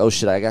I was like, oh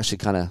shit, I actually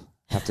kind of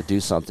have to do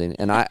something.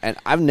 And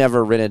I've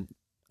never rented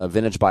a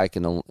vintage bike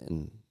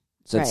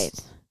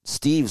since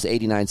Steve's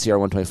 89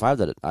 CR125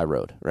 that I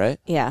rode, right?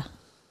 Yeah.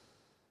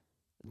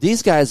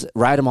 These guys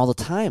ride them all the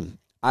time.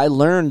 I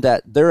learned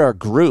that there are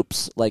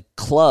groups, like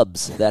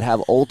clubs, that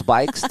have old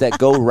bikes that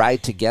go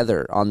ride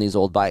together on these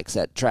old bikes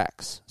at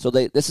tracks. So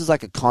this is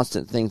like a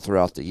constant thing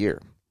throughout the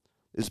year.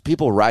 There's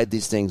people ride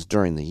these things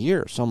during the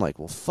year. So I'm like,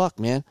 well, fuck,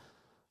 man.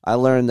 I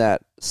learned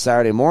that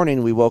Saturday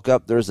morning we woke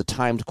up, there was a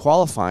timed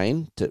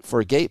qualifying for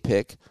a gate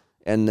pick,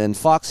 and then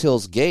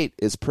Foxhill's gate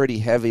is pretty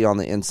heavy on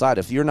the inside.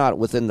 If you're not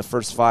within the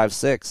first 5,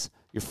 6,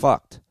 you're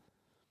fucked.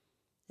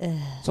 So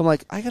I'm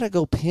like, I got to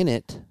go pin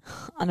it.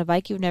 On a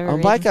bike you've never ridden? On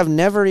a bike I've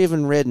never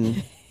even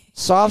ridden.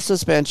 Soft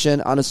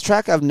suspension. On this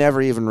track I've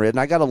never even ridden.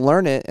 I got to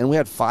learn it, and we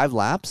had 5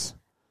 laps.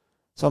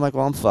 So I'm like,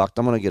 well, I'm fucked.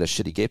 I'm going to get a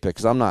shitty gate pick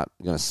because I'm not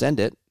going to send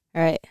it.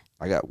 All right.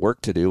 I got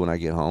work to do when I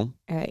get home.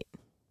 All right.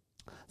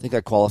 I think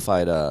I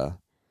qualified, what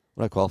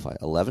did I qualify?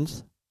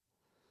 11th?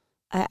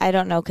 I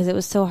don't know because it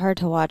was so hard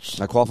to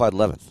watch. I qualified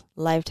 11th.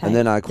 Live time. And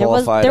then I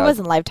qualified. There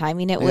wasn't live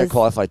timing. I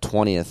qualified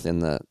 20th in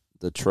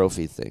the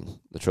trophy thing,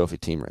 the trophy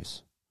team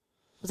race.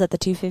 Was that the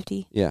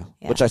 250? Yeah.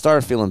 Which I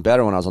started feeling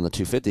better when I was on the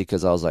 250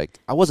 because I was like,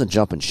 I wasn't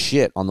jumping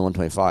shit on the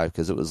 125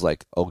 because it was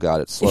like, oh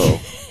God, it's slow.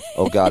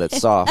 Oh God, it's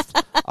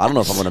soft. I don't know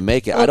if I'm going to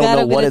make it. I don't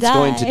know what it's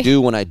going to do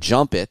when I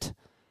jump it.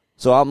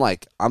 So I'm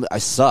like, I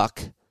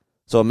suck.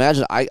 So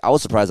imagine, I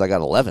was surprised I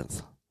got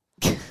 11th.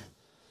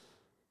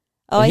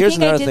 Oh,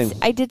 I think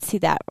I did see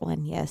that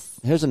one, yes.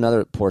 Here's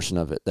another portion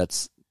of it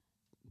that's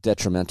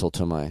detrimental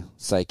to my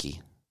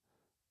psyche.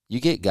 You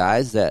get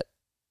guys that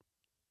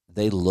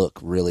they look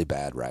really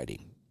bad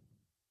riding.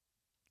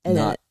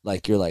 Not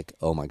like you're like,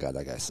 oh my God,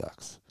 that guy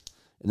sucks.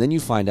 And then you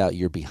find out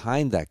you're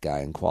behind that guy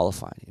in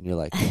qualifying, and you're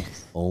like,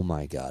 oh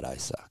my God, I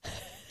suck.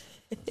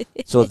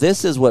 So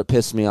this is what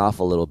pissed me off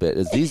a little bit,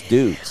 is these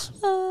dudes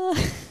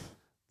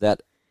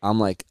that I'm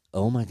like,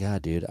 oh my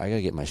God, dude, I got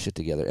to get my shit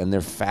together. And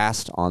they're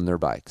fast on their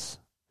bikes.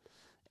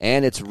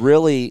 And it's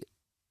really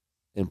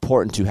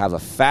important to have a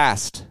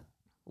fast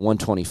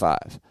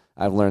 125.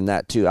 I've learned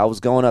that too. I was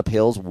going up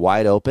hills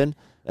wide open,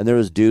 and there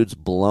was dudes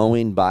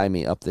blowing by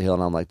me up the hill,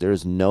 and I'm like, there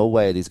is no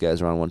way these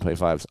guys are on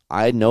 125s.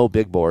 I know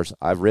big bores.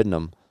 I've ridden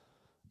them.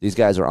 These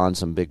guys are on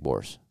some big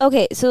bores.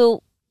 Okay,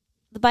 so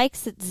the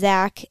bikes that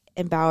Zach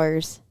and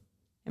Bowers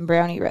and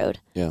Brownie rode.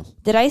 Yeah.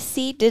 Did I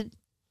see, did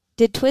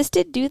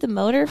Twisted do the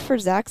motor for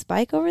Zach's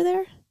bike over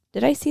there?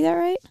 Did I see that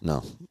right?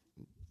 No.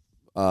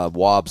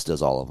 Wobbs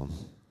does all of them.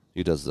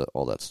 He does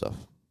all that stuff.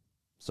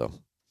 So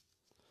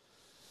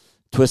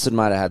Twisted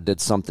might have did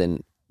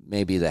something,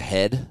 maybe the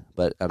head,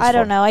 but I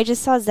don't know. I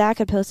just saw Zach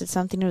had posted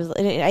something.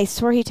 I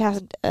swear he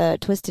tagged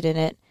Twisted in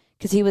it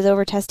because he was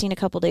over testing a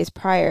couple days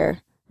prior,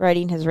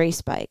 riding his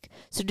race bike.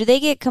 So do they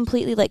get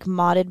completely like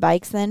modded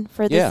bikes then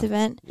for this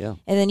event? Yeah.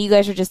 And then you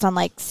guys are just on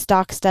like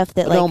stock stuff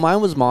that No,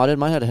 mine was modded.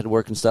 Mine had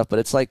headwork and stuff, but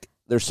it's like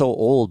they're so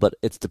old, but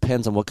it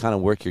depends on what kind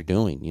of work you're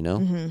doing, you know?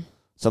 Mm-hmm.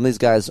 Some of these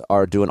guys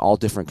are doing all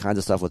different kinds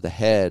of stuff with the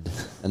head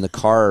and the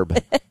carb,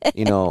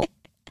 and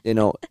the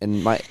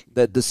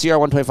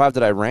CR125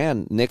 that I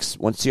ran, Nick's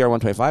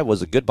CR125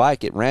 was a good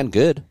bike. It ran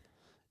good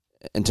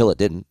until it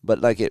didn't,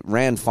 but like it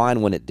ran fine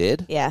when it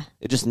did. Yeah.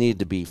 It just needed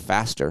to be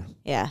faster.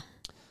 Yeah.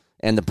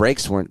 And the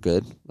brakes weren't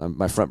good.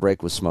 My front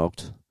brake was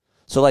smoked.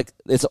 So like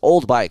it's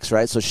old bikes,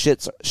 right? So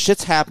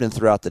shit's happening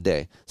throughout the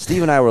day.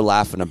 Steve and I were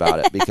laughing about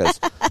it because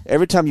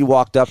every time you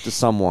walked up to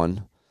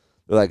someone,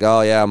 they're like,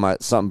 "Oh yeah,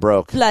 something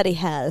broke." Bloody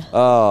hell.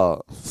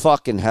 Oh,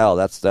 fucking hell.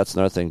 That's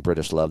another thing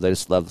British love. They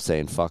just love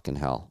saying fucking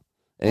hell.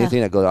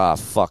 Anything that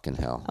goes, fucking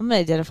hell. I'm going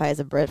to identify as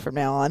a Brit from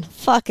now on.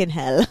 Fucking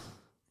hell.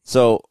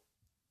 So,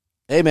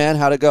 hey man,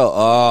 how'd it go?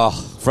 Oh,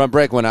 front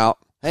brake went out.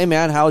 Hey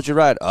man, how was your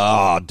ride?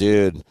 Oh,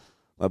 dude,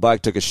 my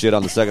bike took a shit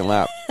on the second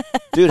lap.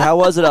 Dude, how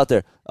was it out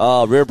there?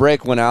 Oh, rear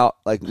brake went out.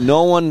 Like,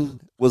 no one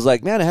was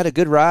like, man, I had a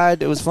good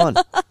ride. It was fun.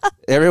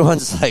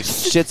 Everyone's like,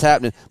 shit's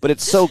happening. But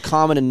it's so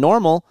common and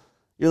normal.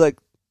 You're like,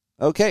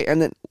 okay.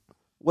 And then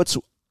what's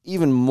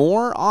even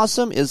more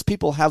awesome is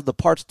people have the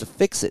parts to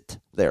fix it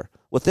there.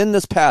 Within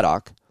this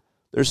paddock,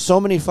 there's so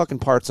many fucking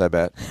parts, I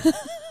bet,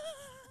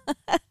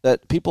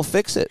 that people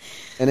fix it,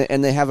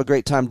 and they have a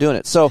great time doing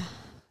it. So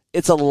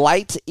it's a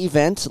light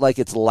event. Like,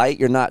 it's light.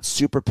 You're not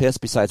super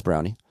pissed, besides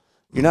Brownie.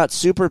 You're not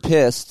super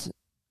pissed,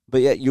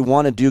 but yet you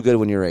want to do good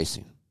when you're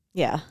racing.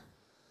 Yeah.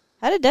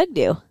 How did Doug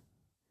do?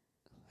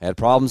 Had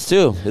problems,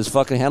 too. His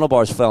fucking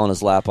handlebars fell in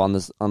his lap on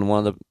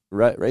one of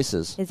the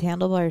races. His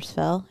handlebars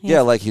fell?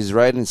 Yeah, like he's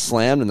riding and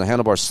slammed, and the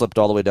handlebars slipped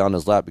all the way down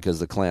his lap because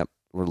the clamp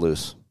were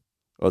loose,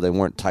 or they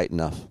weren't tight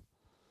enough.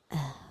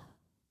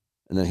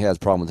 And then he has a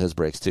problem with his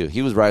brakes, too.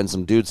 He was riding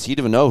some dudes. He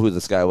didn't even know who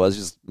this guy was.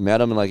 He just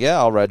met him and like, yeah,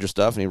 I'll ride your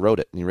stuff. And he rode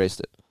it, and he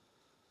raced it.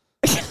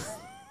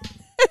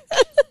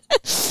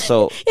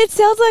 So it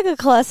sounds like a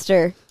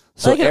cluster.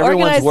 So like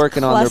everyone's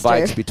working cluster. on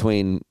their bikes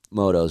between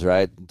motos,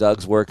 right?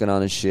 Doug's working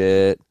on his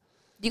shit.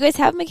 Do you guys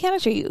have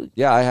mechanics, or you?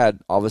 Yeah, I had,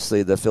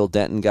 obviously, the Phil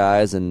Denton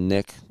guys, and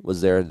Nick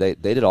was there. They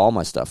did all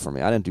my stuff for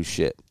me. I didn't do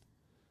shit.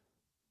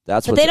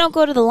 But they don't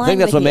go to the line. I think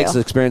that's what you. makes the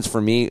experience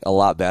for me a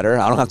lot better.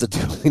 I don't have to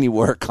do any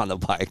work on the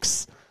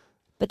bikes.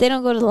 But they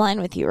don't go to the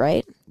line with you,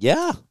 right?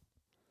 Yeah.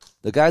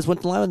 The guys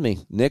went to line with me.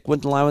 Nick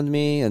went to line with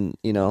me, and,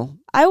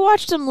 I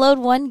watched them load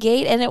one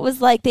gate, and it was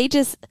like they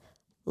just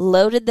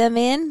loaded them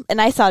in, and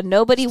I saw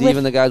nobody Steve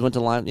and the guys went to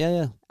line.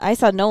 Yeah. I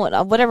saw no one.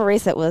 Whatever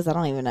race it was, I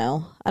don't even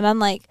know. And I'm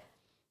like,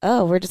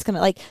 oh, we're just going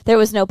to, like, there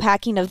was no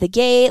packing of the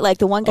gate. Like,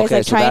 the one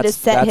guy's trying to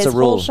set his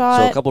whole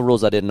shot. So a couple of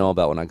rules I didn't know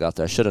about when I got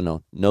there. I should have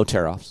known. No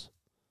tear-offs.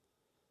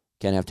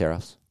 Can't have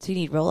tear-offs. So you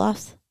need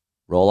roll-offs?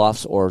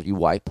 Roll-offs, or you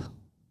wipe.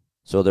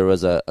 So there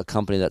was a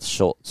company that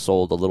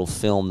sold a little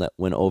film that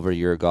went over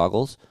your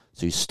goggles.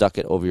 So you stuck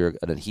it over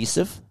an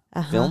adhesive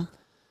film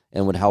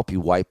and would help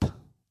you wipe.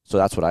 So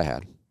that's what I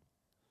had.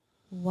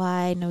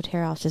 Why no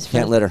tear-offs? Just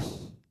Can't litter.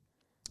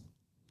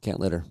 Can't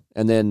litter.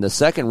 And then the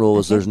second rule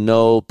is there's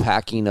no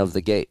packing of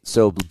the gate.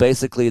 So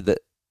basically the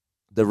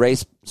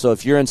race, so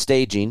if you're in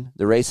staging,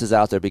 the race is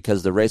out there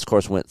because the race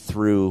course went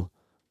through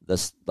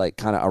this, like,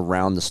 kind of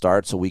around the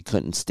start, so we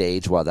couldn't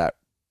stage while that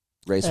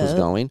race was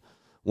going.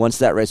 Once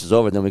that race was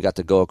over, then we got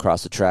to go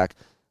across the track.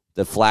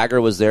 The flagger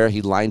was there.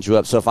 He lined you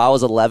up. So if I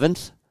was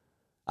 11th,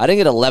 I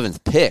didn't get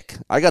 11th pick.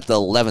 I got the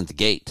 11th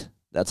gate.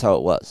 That's how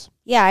it was.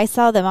 Yeah, I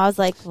saw them. I was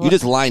like, well, you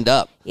just lined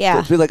up. Yeah.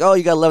 It's be like, oh,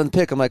 you got 11th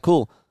pick. I'm like,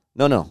 cool.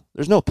 No.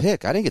 There's no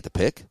pick. I didn't get the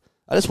pick.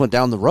 I just went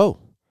down the row.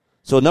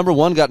 So number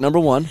one got number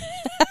one.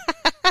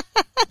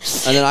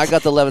 And then I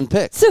got the 11th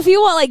pick. So if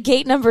you want, like,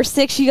 gate number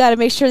 6, you got to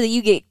make sure that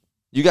you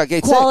got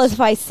gate 6.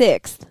 Qualify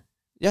 6th.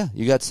 Yeah,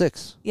 you got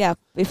 6. Yeah,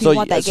 if you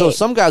want that gate. So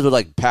some guys would,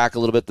 like, pack a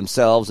little bit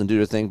themselves and do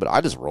their thing, but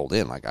I just rolled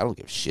in. Like, I don't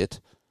give a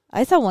shit.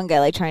 I saw one guy,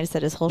 like, trying to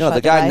set his whole shot. No,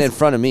 the guy in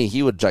front of me,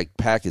 he would, like,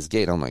 pack his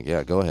gate. I'm like,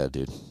 yeah, go ahead,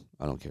 dude.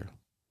 I don't care.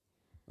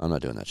 I'm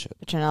not doing that shit.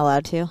 But you're not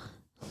allowed to?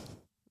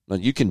 No,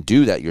 you can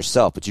do that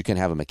yourself, but you can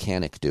have a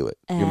mechanic do it.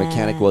 Your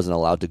mechanic wasn't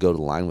allowed to go to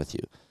the line with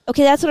you.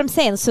 Okay, that's what I'm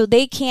saying. So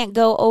they can't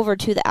go over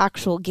to the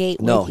actual gate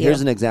with you. No,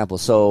 here's an example.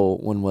 So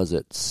when was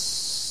it?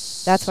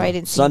 That's why I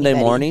didn't see Sunday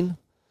anybody. morning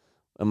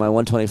on my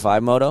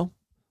 125 moto.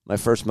 My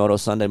first moto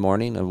Sunday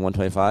morning of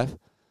 125,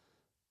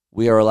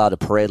 we are allowed a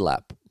parade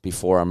lap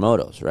before our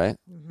motos, right?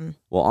 Mm-hmm.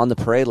 Well, on the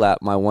parade lap,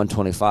 my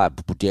 125,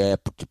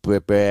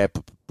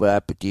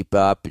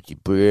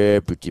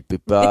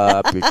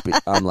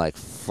 I'm like,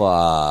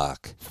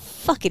 fuck.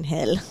 Fucking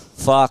hell.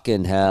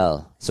 Fucking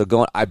hell.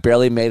 So I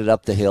barely made it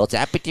up the hill.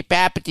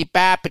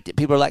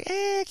 People are like,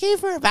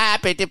 Keefer,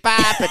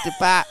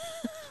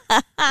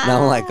 and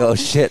I'm like, oh,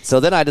 shit. So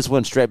then I just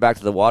went straight back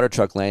to the water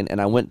truck lane,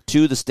 and I went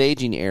to the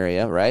staging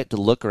area, right, to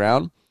look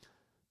around.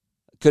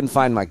 Couldn't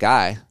find my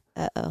guy.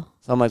 Uh-oh.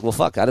 So I'm like, well,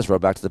 fuck, I just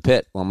rode back to the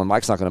pit. Well, my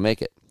bike's not going to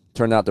make it.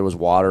 Turned out there was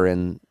water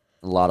and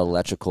a lot of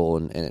electrical,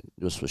 and it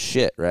just was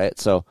shit, right?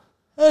 So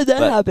how did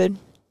that happen?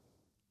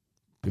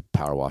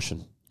 Power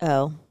washing.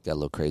 Oh. Got a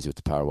little crazy with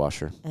the power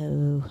washer.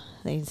 Oh.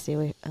 They didn't stay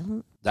away.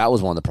 Oh. That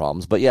was one of the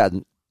problems. But, yeah,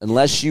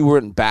 unless you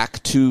weren't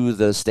back to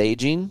the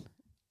staging,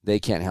 they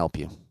can't help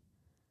you.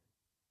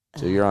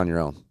 So you're on your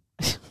own.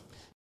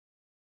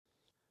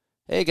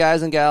 Hey,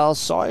 guys and gals,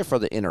 sorry for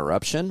the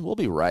interruption. We'll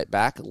be right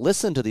back.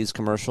 Listen to these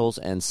commercials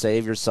and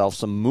save yourself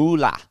some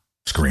moolah.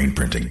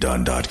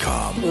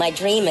 ScreenPrintingDone.com. My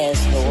dream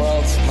is the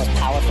world's most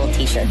powerful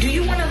t-shirt. Do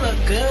you want to look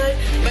good,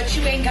 but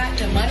you ain't got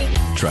the money?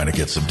 Trying to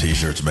get some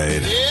t-shirts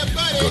made? Yeah,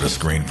 buddy. Go to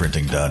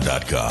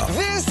ScreenPrintingDone.com.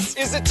 This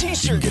is a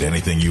t-shirt. You can get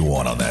anything you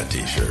want on that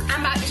t-shirt.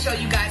 I'm about to show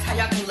you guys how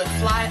y'all can look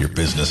fly. Your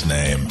business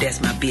name. That's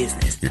my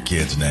business. Your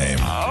kid's name.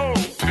 Oh,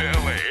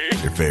 Billy.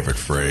 Your favorite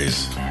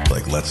phrase,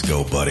 like "Let's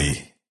go,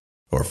 buddy,"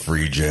 or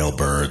 "Free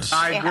jailbirds."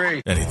 I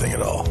agree. Anything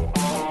at all.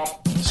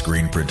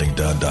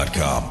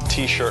 ScreenPrintingDone.com.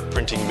 T-shirt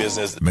printing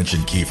business. Mention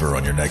Keefer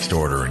on your next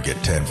order and get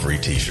 10 free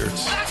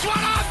t-shirts. That's what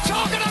I'm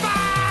talking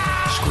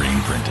about!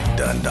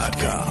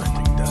 ScreenPrintingDone.com.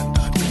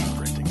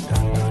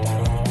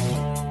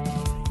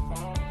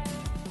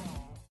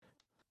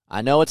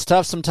 I know it's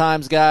tough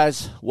sometimes,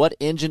 guys. What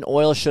engine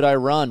oil should I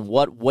run?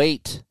 What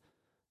weight?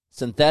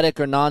 Synthetic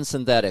or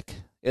non-synthetic?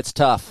 It's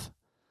tough.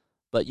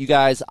 But you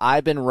guys,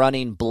 I've been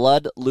running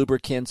Blood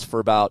lubricants for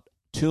about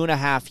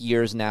 2.5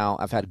 years now.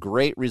 I've had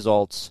great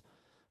results.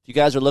 If you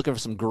guys are looking for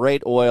some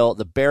great oil,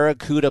 the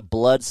Barracuda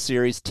Blood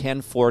Series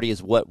 1040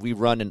 is what we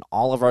run in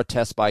all of our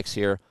test bikes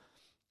here.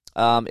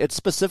 It's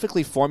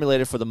specifically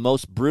formulated for the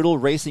most brutal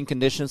racing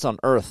conditions on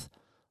Earth.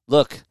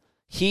 Look,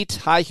 heat,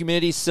 high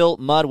humidity, silt,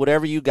 mud,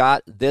 whatever you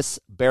got, this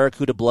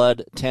Barracuda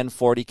Blood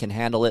 1040 can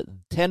handle it.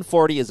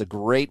 1040 is a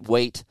great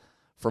weight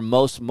for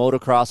most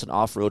motocross and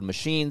off-road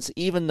machines,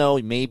 even though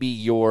maybe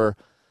your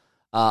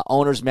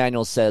owner's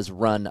manual says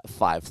run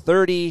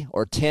 530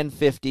 or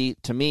 1050.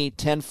 To me,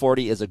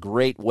 1040 is a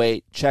great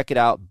weight. Check it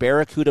out,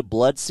 Barracuda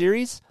Blood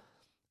Series.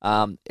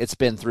 It's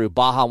been through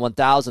Baja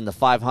 1000, the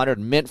 500,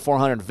 Mint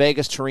 400,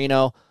 Vegas,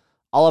 Torino,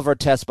 all of our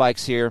test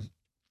bikes here.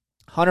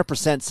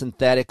 100%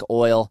 synthetic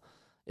oil.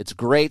 It's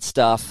great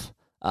stuff.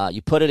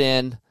 You put it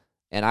in,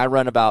 and I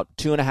run about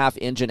 2.5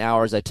 engine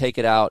hours. I take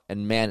it out,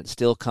 and man, it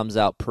still comes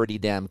out pretty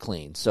damn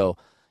clean. So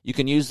you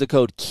can use the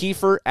code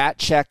Keefer at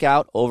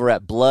checkout over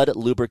at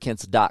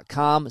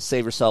bloodlubricants.com.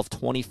 Save yourself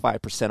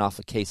 25% off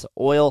a case of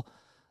oil.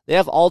 They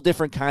have all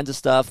different kinds of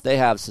stuff. They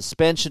have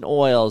suspension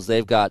oils.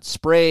 They've got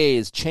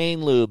sprays,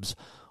 chain lubes,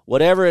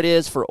 whatever it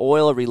is for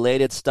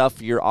oil-related stuff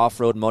for your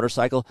off-road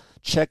motorcycle.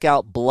 Check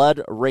out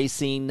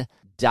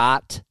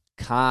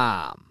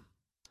bloodracing.com.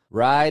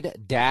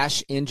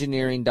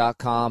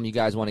 Ride-engineering.com. You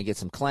guys want to get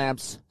some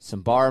clamps,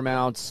 some bar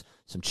mounts,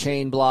 some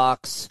chain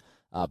blocks,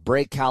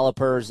 brake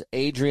calipers.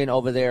 Adrian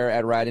over there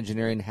at Ride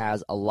Engineering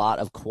has a lot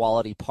of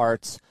quality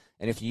parts.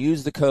 And if you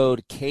use the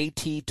code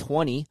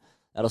KT20,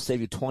 that'll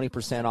save you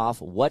 20%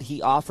 off what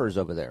he offers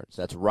over there.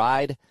 So that's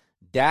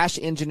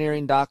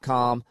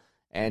ride-engineering.com.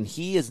 And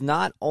he is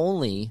not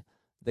only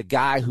the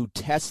guy who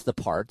tests the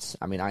parts,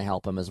 I mean, I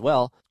help him as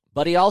well,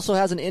 but he also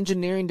has an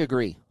engineering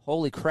degree.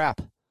 Holy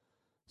crap.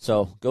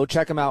 So go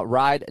check him out,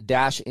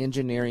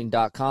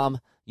 ride-engineering.com.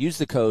 Use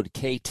the code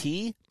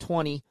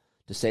KT20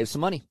 to save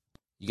some money.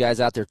 You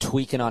guys out there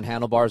tweaking on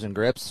handlebars and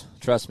grips?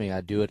 Trust me, I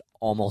do it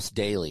almost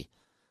daily.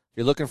 If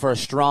you're looking for a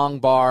strong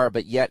bar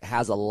but yet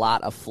has a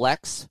lot of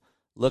flex,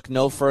 look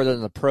no further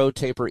than the Pro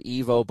Taper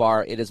Evo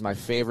bar. It is my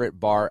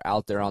favorite bar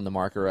out there on the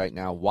market right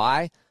now.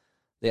 Why?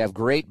 They have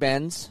great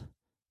bends.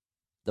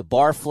 The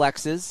bar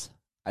flexes.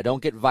 I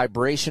don't get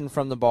vibration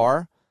from the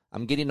bar.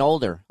 I'm getting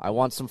older. I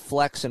want some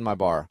flex in my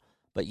bar,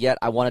 but yet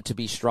I want it to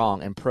be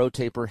strong. And Pro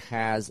Taper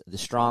has the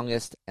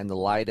strongest and the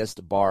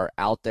lightest bar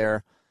out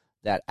there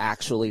that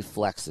actually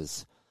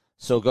flexes.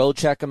 So go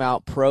check them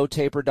out,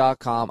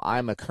 protaper.com.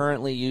 I'm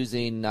currently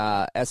using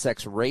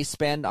SX Race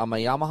Bend on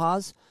my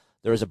Yamahas.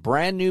 There's a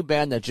brand new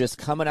bend that's just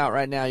coming out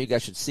right now. You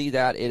guys should see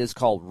that. It is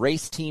called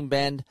Race Team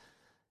Bend,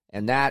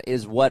 and that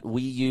is what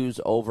we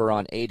use over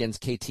on Aiden's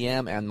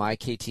KTM and my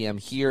KTM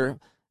here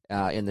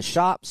in the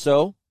shop.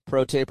 So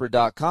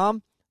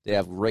protaper.com. They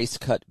have race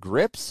cut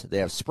grips. They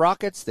have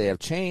sprockets. They have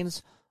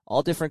chains,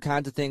 all different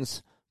kinds of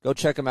things. Go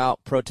check them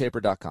out,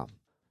 protaper.com.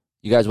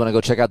 You guys want to go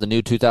check out the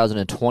new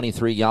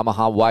 2023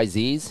 Yamaha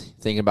YZs?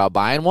 Thinking about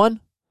buying one?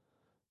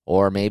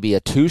 Or maybe a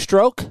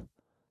two-stroke?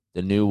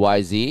 The new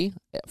YZ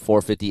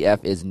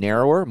 450F is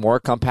narrower, more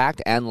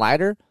compact, and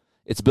lighter.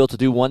 It's built to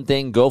do one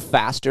thing, go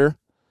faster.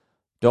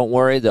 Don't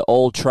worry, the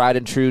old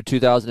tried-and-true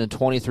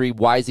 2023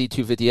 YZ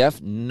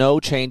 250F, no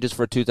changes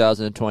for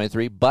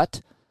 2023,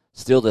 but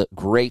still the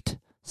great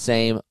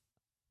same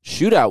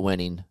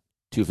shootout-winning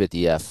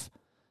 250F.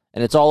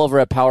 And it's all over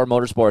at Power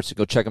Motorsports. So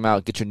go check them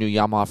out. Get your new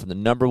Yamaha from the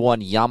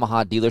 #1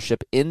 Yamaha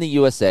dealership in the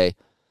USA,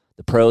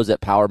 the pros at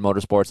Power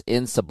Motorsports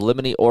in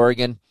Sublimity,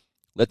 Oregon.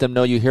 Let them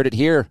know you heard it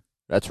here.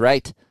 That's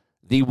right.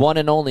 The one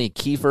and only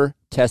Keefer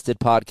Tested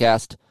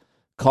Podcast.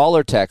 Call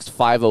or text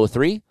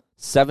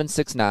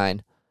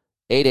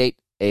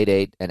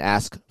 503-769-8888 and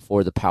ask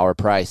for the Power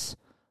price.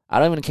 I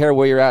don't even care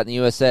where you're at in the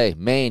USA.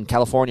 Maine,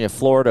 California,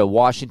 Florida,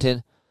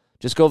 Washington.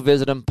 Just go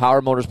visit them,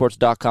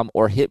 powermotorsports.com,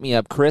 or hit me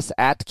up, Chris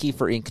at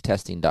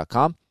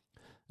KeeferIncTesting.com,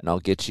 and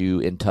I'll get you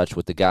in touch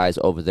with the guys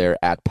over there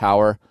at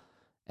Power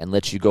and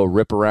let you go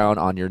rip around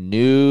on your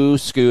new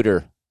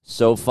scooter.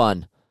 So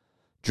fun.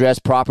 Dress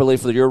properly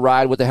for your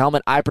ride with a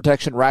helmet, eye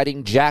protection,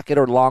 riding jacket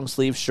or long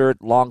sleeve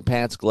shirt, long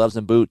pants, gloves,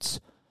 and boots.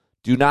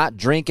 Do not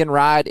drink and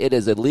ride. It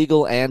is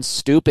illegal and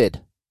stupid.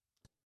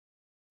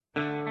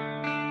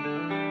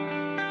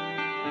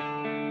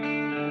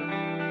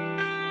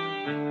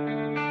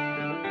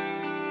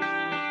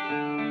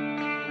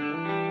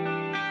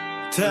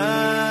 Time,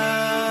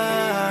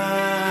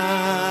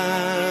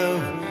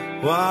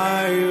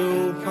 why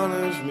you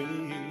punish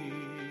me?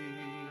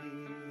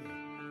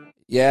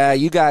 Yeah,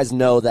 you guys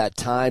know that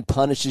time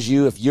punishes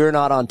you if you're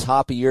not on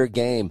top of your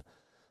game.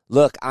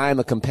 Look,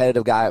 I'm a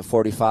competitive guy at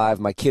 45.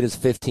 My kid is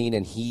 15,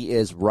 and he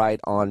is right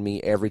on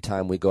me every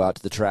time we go out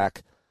to the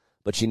track.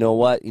 But you know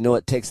what? You know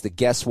what takes the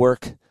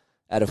guesswork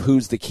out of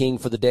who's the king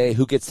for the day,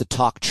 who gets to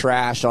talk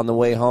trash on the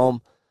way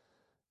home?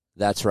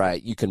 That's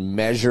right. You can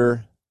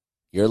measure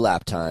your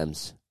lap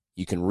times.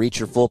 You can reach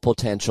your full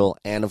potential,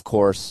 and, of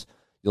course,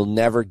 you'll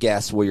never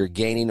guess where you're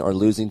gaining or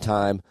losing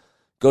time.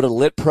 Go to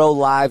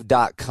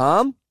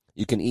litprolive.com.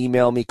 You can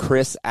email me,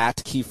 Chris at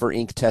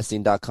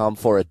KeeferIncTesting.com,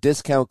 for a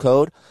discount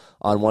code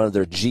on one of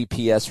their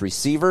GPS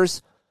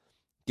receivers.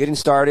 Getting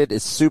started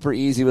is super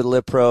easy with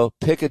LitPro.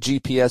 Pick a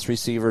GPS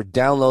receiver,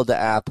 download the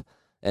app,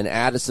 and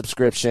add a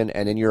subscription,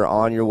 and then you're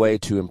on your way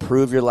to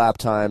improve your lap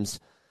times,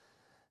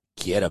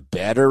 get a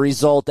better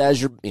result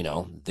as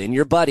than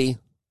your buddy.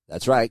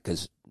 That's right,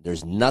 because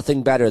there's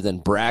nothing better than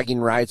bragging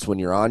rights when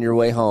you're on your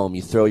way home.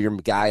 You throw your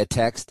guy a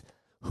text,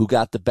 who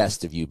got the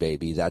best of you,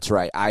 baby? That's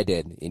right, I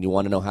did. And you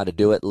want to know how to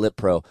do it?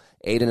 LitPro.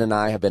 Aiden and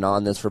I have been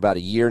on this for about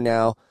a year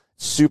now.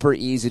 Super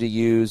easy to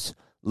use.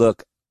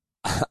 Look,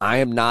 I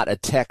am not a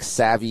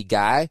tech-savvy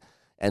guy,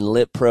 and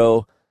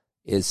LitPro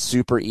is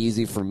super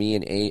easy for me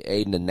and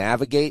Aiden to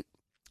navigate,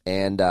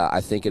 and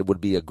I think it would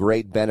be a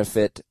great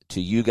benefit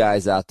to you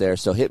guys out there.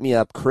 So hit me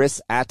up,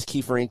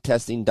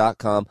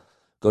 chris@keeferinctesting.com.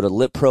 Go to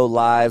LitPro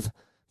Live.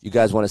 If you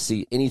guys want to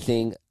see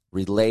anything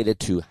related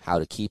to how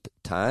to keep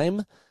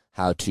time,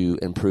 how to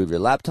improve your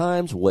lap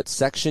times, what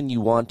section you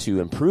want to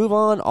improve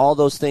on, all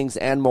those things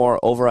and more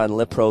over on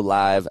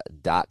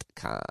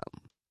litprolive.com.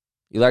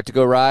 You like to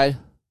go ride?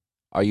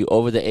 Are you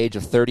over the age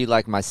of 30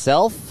 like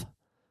myself?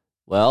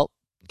 Well,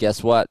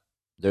 guess what?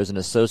 There's an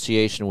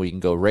association where you can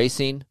go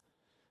racing,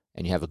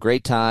 and you have a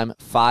great time.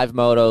 5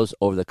 motos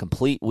over the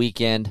complete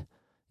weekend.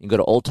 You can go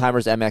to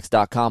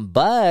oldtimersmx.com,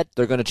 but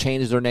they're going to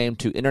change their name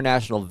to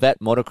International Vet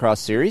Motocross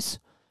Series.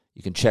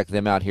 You can check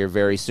them out here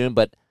very soon,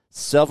 but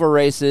several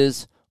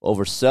races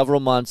over several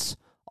months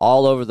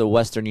all over the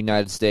western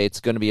United States.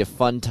 It's going to be a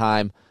fun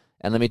time,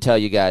 and let me tell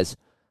you guys,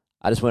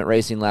 I just went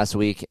racing last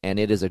week, and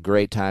it is a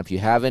great time. If you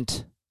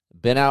haven't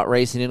been out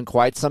racing in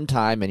quite some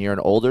time, and you're an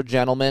older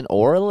gentleman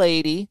or a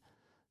lady,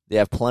 they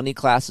have plenty of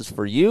classes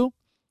for you.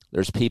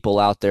 There's people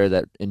out there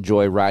that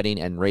enjoy riding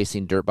and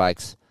racing dirt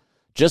bikes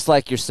just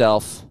like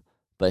yourself.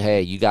 But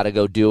hey, you got to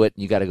go do it.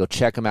 You got to go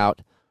check them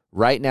out.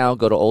 Right now,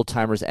 go to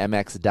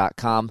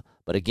oldtimersmx.com.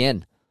 But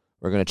again,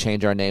 we're going to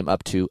change our name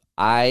up to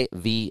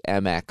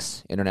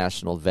IVMX,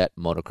 International Vet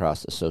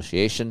Motocross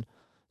Association.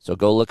 So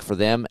go look for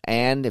them.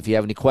 And if you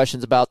have any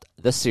questions about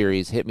the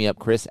series, hit me up,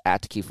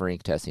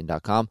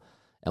 chris@keeferinctesting.com,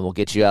 and we'll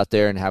get you out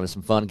there and having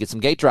some fun, get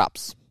some gate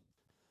drops.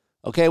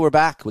 Okay, we're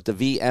back with the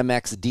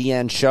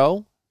VMXDN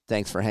show.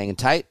 Thanks for hanging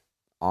tight.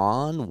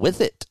 On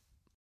with it.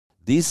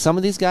 Some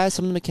of these guys,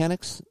 some of the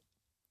mechanics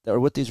that were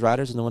with these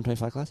riders in the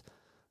 125 class,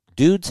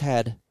 dudes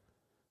had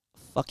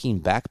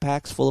fucking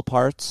backpacks full of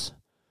parts.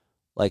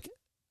 Like,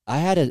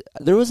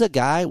 there was a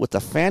guy with a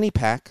fanny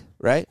pack,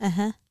 right?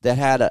 Uh-huh. That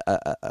had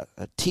a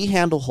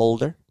T-handle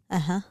holder.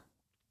 Uh-huh.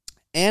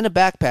 And a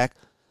backpack,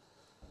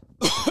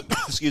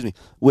 excuse me,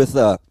 with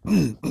a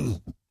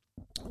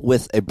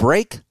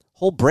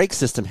whole brake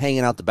system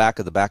hanging out the back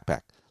of the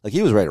backpack. Like,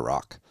 he was ready to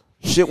rock.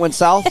 Shit went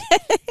south.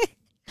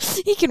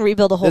 He can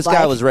rebuild a whole This bike.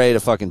 guy was ready to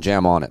fucking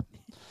jam on it.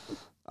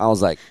 I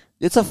was like,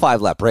 it's a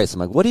 5-lap race. I'm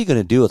like, what are you going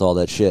to do with all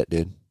that shit,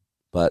 dude?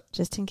 But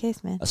just in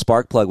case, man. A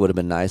spark plug would have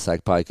been nice. I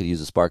probably could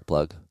use a spark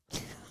plug.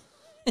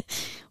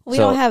 We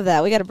don't have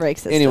that. We got a brake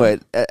system. Anyway,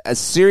 as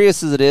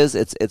serious as it is,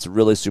 it's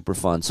really super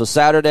fun. So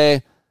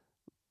Saturday,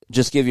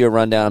 just give you a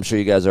rundown. I'm sure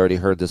you guys already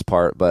heard this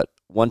part, but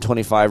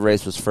 125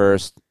 race was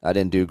first. I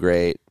didn't do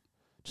great.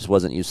 Just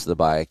wasn't used to the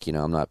bike.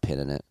 I'm not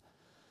pitting it.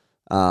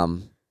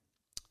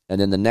 And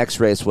then the next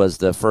race was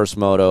the first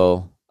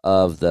moto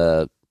of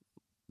the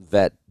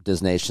Vet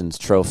Dis Nations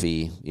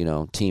Trophy,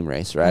 team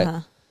race, right?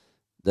 Uh-huh.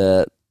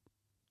 The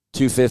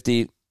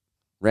 250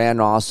 ran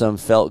awesome,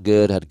 felt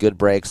good, had good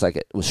brakes, like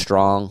it was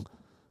strong.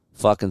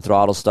 Fucking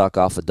throttle stuck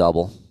off a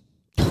double.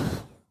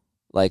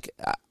 Like,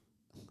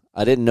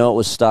 I didn't know it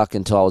was stuck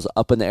until I was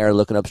up in the air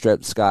looking up straight at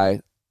the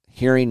sky,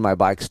 hearing my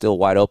bike still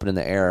wide open in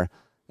the air,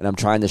 and I'm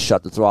trying to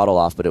shut the throttle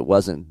off, but it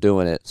wasn't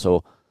doing it.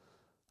 So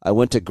I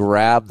went to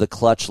grab the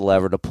clutch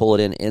lever to pull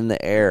it in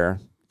the air,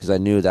 because I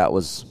knew that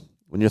was,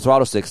 when your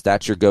throttle sticks,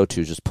 that's your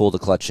go-to, just pull the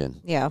clutch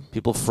in. Yeah.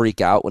 People freak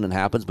out when it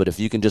happens, but if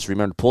you can just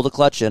remember to pull the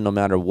clutch in, no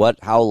matter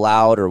how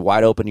loud or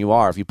wide open you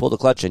are, if you pull the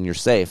clutch in, you're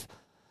safe.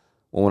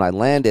 Well, when I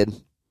landed,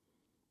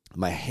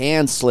 my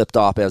hand slipped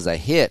off as I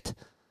hit,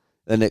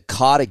 then it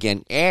caught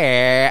again,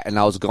 and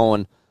I was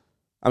going,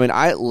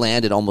 I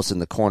landed almost in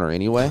the corner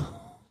anyway,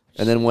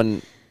 and then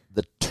when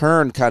the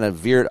turn kind of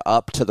veered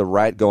up to the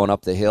right going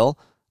up the hill,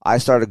 I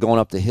started going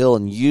up the hill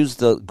and used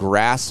the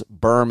grass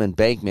berm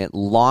embankment,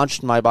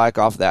 launched my bike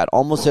off that,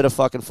 almost hit a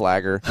fucking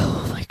flagger.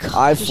 Oh, my God.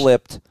 I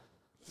flipped,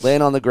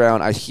 laying on the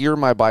ground. I hear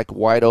my bike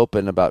wide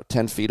open about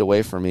 10 feet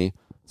away from me.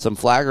 Some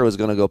flagger was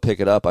going to go pick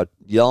it up. I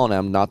yelled at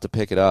him not to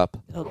pick it up.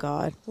 Oh,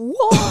 God.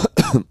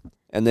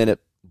 And then it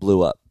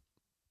blew up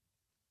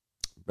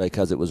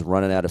because it was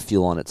running out of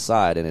fuel on its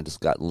side, and it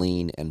just got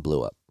lean and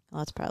blew up.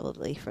 Well, that's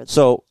probably for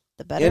the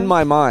better. In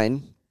my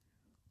mind,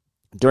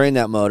 during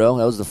that moto,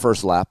 that was the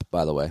first lap,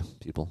 by the way,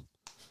 people,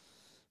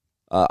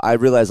 I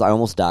realized I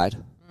almost died.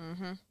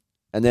 Mm-hmm.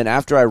 And then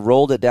after I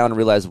rolled it down and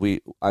realized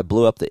I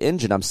blew up the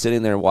engine, I'm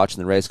sitting there watching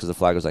the race because the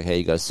flag was like, hey,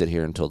 you got to sit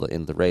here until the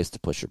end of the race to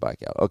push your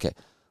bike out. Okay.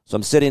 So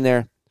I'm sitting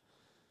there.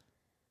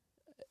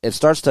 It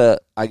starts to,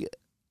 I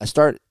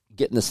start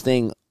getting this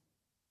thing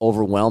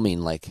overwhelming,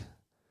 like,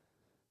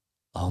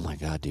 oh my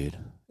God, dude,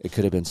 it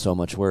could have been so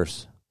much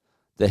worse.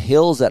 The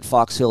hills at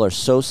Foxhill are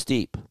so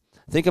steep.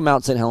 Think of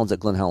Mount St. Helens at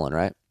Glen Helen,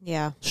 right?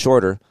 Yeah.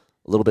 Shorter.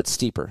 a little bit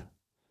steeper.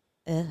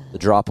 The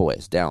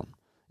drop-aways down.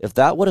 If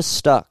that would have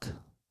stuck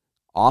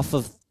off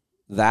of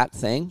that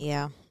thing,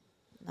 Yeah,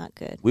 not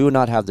good. we would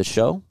not have the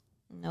show.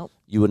 Nope.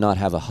 You would not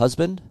have a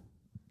husband.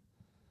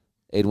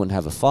 Aiden wouldn't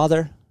have a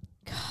father.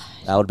 Gosh.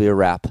 That would be a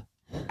wrap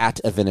at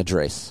a vintage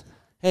race.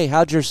 Hey,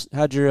 how'd your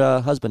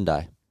husband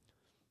die?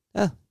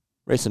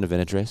 Racing a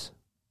vintage race.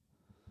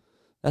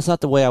 That's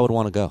not the way I would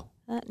want to go.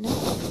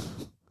 No.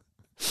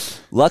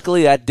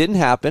 Luckily, that didn't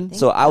happen. Thank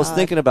so I was God.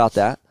 thinking about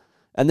that.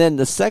 And then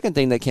the second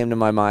thing that came to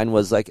my mind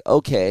was like,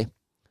 okay,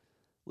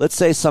 let's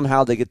say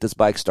somehow they get this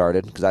bike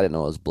started, because I didn't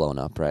know it was blown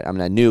up, right? I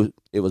mean, I knew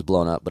it was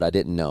blown up, but I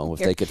didn't know if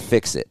they could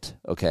fix it,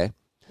 okay?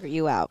 Are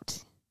you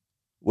out?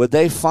 Would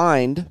they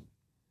find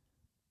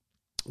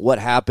what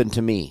happened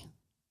to me?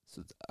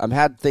 So I've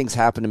had things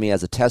happen to me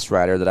as a test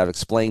rider that I've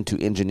explained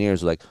to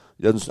engineers, like,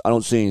 I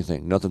don't see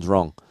anything, nothing's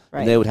wrong. Right.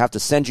 And they would have to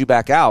send you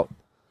back out.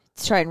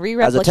 Let's try and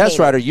re-replicate As a test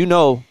it. rider, you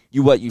know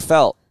what you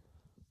felt,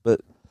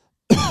 but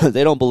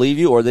they don't believe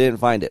you or they didn't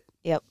find it.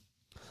 Yep.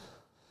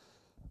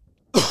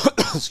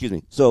 Excuse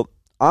me. So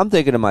I'm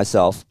thinking to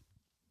myself,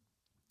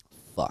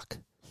 fuck.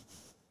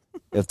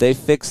 If they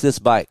fix this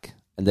bike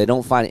and they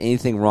don't find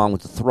anything wrong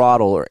with the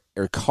throttle or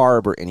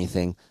carb or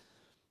anything,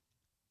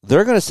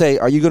 they're going to say,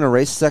 are you going to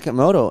race second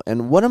moto?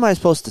 And what am I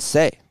supposed to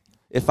say?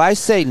 If I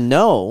say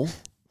no,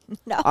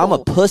 I'm a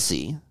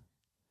pussy,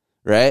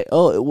 right?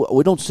 Oh,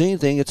 we don't see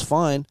anything. It's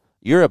fine.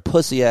 You're a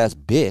pussy-ass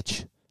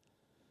bitch.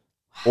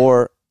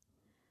 Or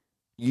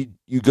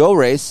you go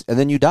race and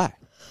then you die,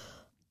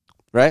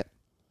 right?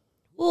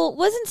 Well,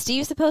 wasn't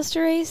Steve supposed to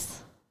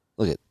race?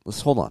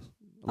 Let's hold on.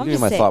 I'm I'm giving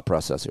just my saying. thought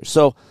process here.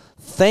 So,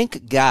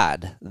 thank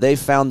God they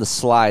found the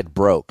slide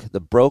broke.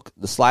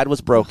 The slide was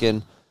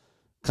broken.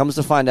 Comes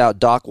to find out,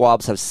 Doc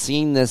Wobbs have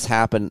seen this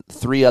happen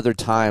 3 other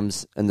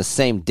times in the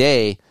same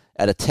day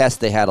at a test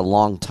they had a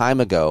long time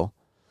ago.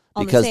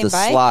 On Because the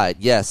same bike? slide,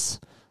 yes,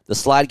 the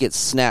slide gets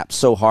snapped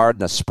so hard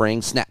in a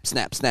spring, snap,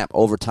 snap, snap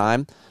over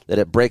time that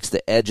it breaks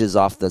the edges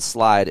off the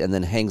slide and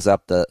then hangs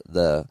up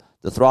the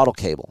throttle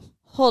cable.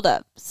 Hold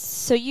up.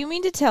 So you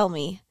mean to tell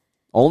me?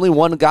 Only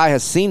one guy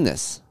has seen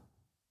this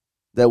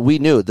that we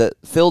knew. The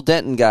Phil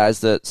Denton guys,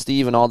 that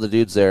Steve and all the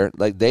dudes there,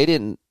 like they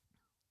didn't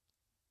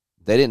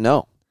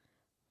know.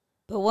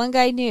 But one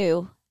guy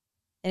knew,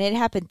 and it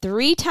happened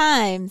 3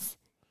 times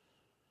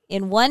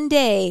in one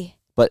day.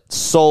 But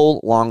so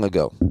long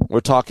ago. We're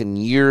talking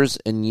years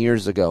and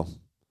years ago.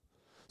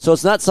 So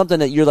it's not something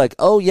that you're like,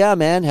 oh yeah,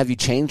 man, have you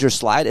changed your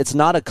slide? It's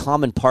not a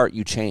common part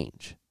you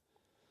change.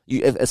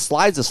 If a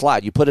slide's a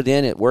slide, you put it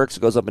in, it works,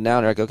 it goes up and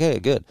down, you're like, okay,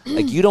 good.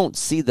 Like you don't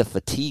see the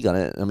fatigue on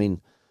it. I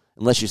mean,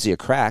 unless you see a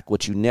crack,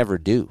 which you never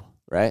do,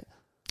 right?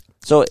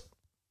 So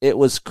it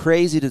was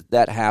crazy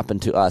that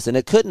happened to us, and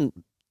it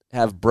couldn't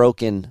have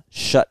broken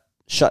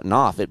shutting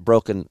off. It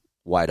broken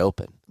wide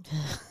open.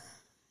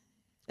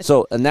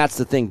 So, and that's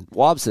the thing.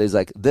 Wob said, he's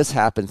like, this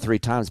happened 3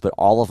 times, but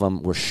all of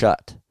them were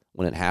shut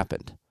when it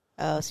happened.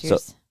 Oh, so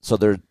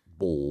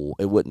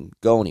it wouldn't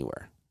go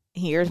anywhere.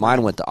 Here's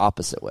Mine went the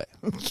opposite way.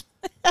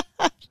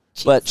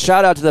 But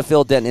shout out to the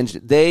Phil Denton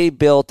engine. They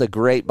built a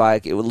great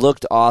bike. It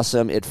looked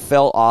awesome. It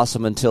felt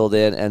awesome until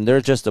then, and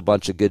they're just a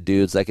bunch of good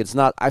dudes. Like it's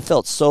not. I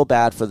felt so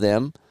bad for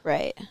them,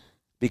 right?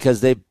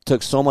 Because they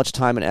took so much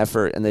time and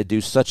effort, and they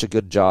do such a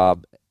good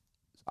job.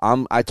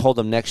 I told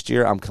them next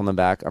year I'm coming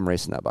back. I'm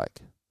racing that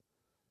bike.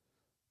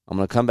 I'm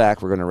going to come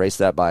back. We're going to race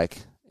that bike,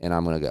 and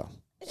I'm going to go.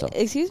 So,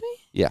 excuse me?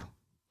 Yeah.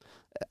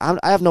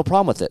 I have no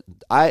problem with it.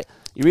 The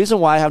reason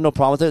why I have no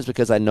problem with it is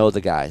because I know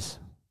the guys.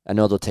 I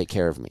know they'll take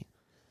care of me.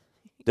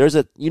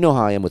 You know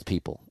how I am with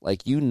people.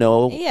 Like,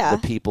 the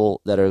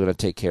people that are going to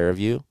take care of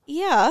you.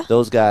 Yeah.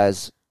 Those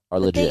guys are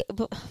legit.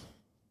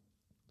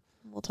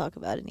 We'll talk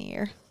about it in a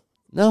year.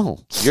 No,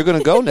 you're going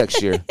to go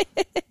next year.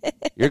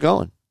 You're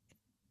going.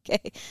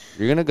 Okay.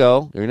 You're going to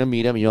go. You're going to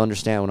meet them. You'll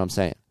understand what I'm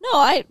saying.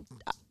 No,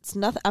 it's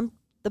nothing. I'm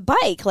the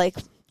bike, like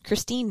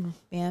Christine,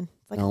 man.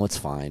 Like, no, it's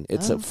fine.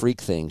 It's a freak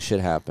thing.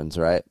 Shit happens,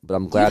 right? But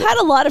I'm glad. You've had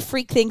a lot of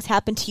freak things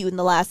happen to you in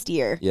the last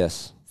year.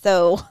 Yes.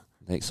 So.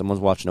 I think someone's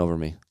watching over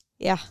me.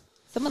 Yeah.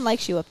 Someone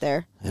likes you up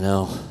there. I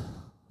know.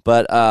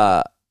 But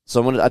I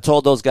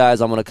told those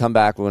guys I'm going to come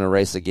back. We're going to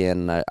race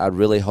again. I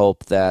really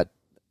hope that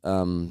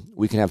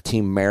we can have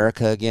Team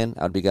America again.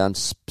 I'd be gone.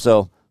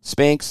 So,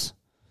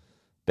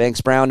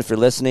 Banks Brown, if you're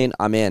listening,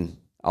 I'm in.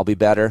 I'll be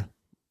better.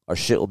 Our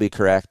shit will be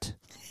correct.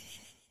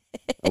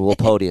 And we'll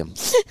podium.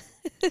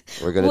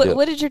 We're going to do it.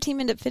 What did your team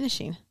end up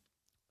finishing?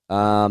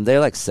 They're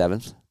like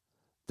 7th.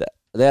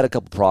 They had a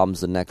couple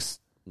problems the next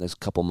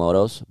couple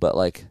motos, but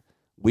like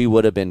we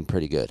would have been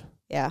pretty good.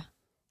 Yeah.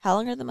 How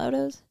long are the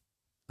motos?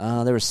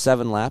 There were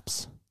 7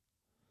 laps.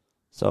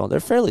 So they're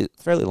fairly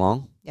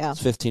long. Yeah.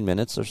 It's 15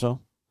 minutes or so.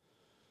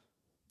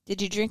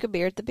 Did you drink a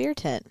beer at the beer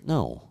tent?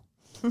 No.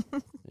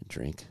 Didn't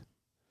drink.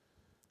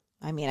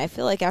 I mean, I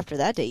feel like after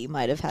that day you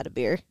might have had a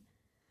beer.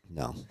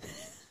 No.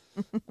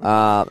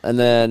 And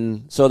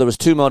then, so there was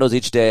 2 motos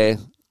each day,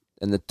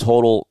 and the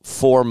total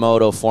 4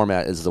 moto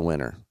format is the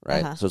winner,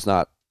 right? Uh-huh. So it's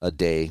not a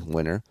day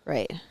winner.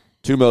 Right.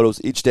 2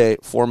 motos each day,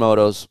 4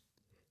 motos,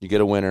 you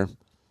get a winner.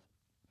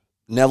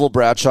 Neville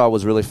Bradshaw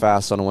was really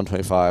fast on a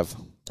 125.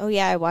 Oh,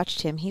 yeah, I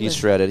watched him. He was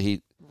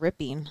shredded.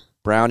 ripping.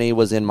 Brownie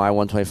was in my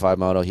 125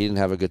 moto. He didn't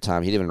have a good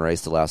time. He didn't even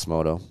race the last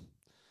moto.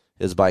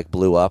 His bike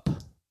blew up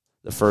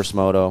the first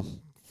moto,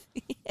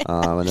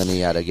 and then he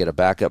had to get a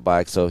backup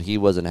bike, so he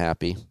wasn't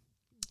happy.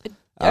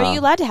 Are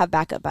you allowed to have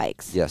backup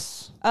bikes?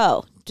 Yes.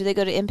 Oh, do they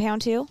go to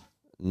impound too?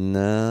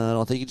 No, I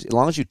don't think. As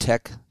long as you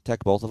tech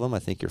both of them, I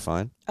think you're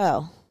fine.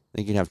 Oh. I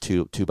think you can have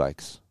two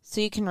bikes. So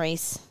you can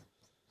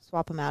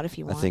swap them out if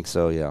you want. I think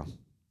so, yeah.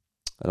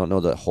 I don't know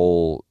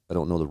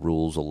the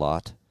rules a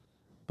lot,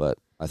 but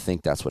I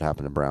think that's what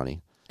happened to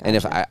Brownie. Gotcha. And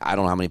if I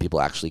don't know how many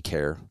people actually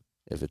care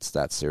if it's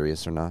that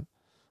serious or not.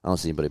 I don't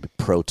see anybody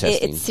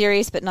protesting. It's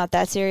serious, but not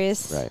that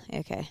serious? Right.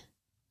 Okay.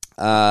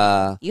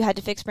 You had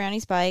to fix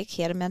Brownie's bike.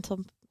 He had a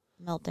mental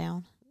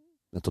meltdown.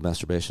 Mental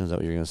masturbation, is that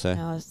what you're going to say?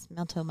 No, it's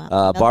mental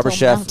meltdown. Barber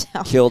Chef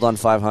killed on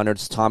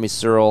 500s. Tommy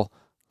Searle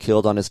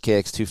killed on his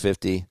KX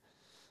 250.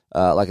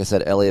 Like I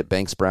said, Elliott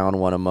Banks Brown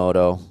won a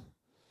moto.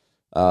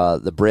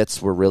 The Brits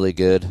were really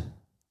good the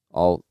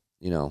whole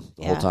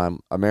time.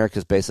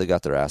 America's basically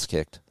got their ass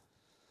kicked.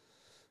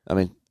 I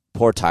mean,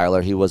 poor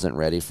Tyler, he wasn't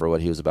ready for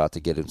what he was about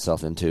to get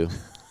himself into.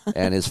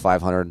 And his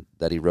 500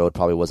 that he rode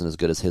probably wasn't as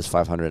good as his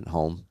 500 at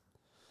home.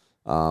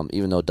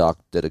 Even though Doc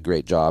did a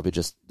great job,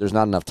 there's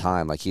not enough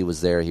time. Like, he was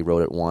there, he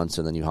rode it once,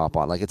 and then you hop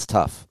on. Like, it's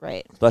tough.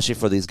 Right. Especially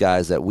for these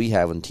guys that we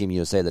have in Team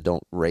USA that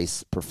don't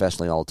race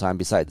professionally all the time,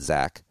 besides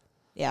Zach.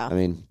 Yeah. I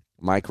mean,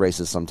 Mike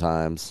races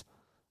sometimes.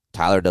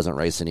 Tyler doesn't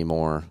race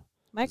anymore.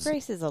 Mike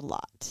races a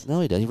lot.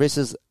 No, he does. He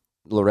races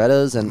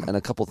Loretta's and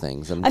a couple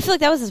things. And I feel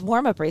like that was his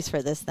warm-up race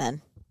for this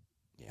then.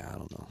 Yeah, I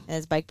don't know. And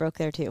his bike broke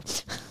there, too.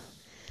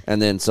 And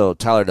then, so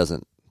Tyler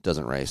doesn't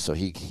race, so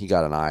he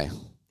got an eye.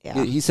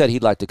 Yeah. He said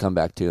he'd like to come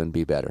back, too, and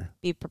be better.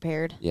 Be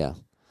prepared. Yeah.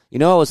 You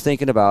know, I was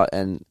thinking about,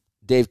 and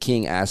Dave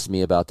King asked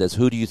me about this,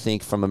 who do you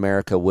think from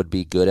America would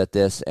be good at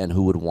this and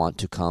who would want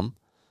to come?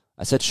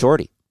 I said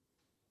Shorty.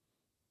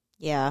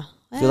 Yeah.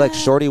 I feel like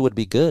Shorty would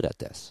be good at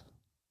this.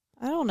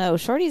 I don't know.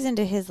 Shorty's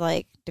into his,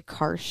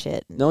 Dakar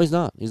shit. No, he's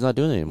not. He's not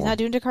doing it anymore. He's not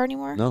doing Dakar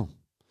anymore? No.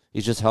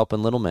 He's just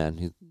helping little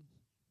man.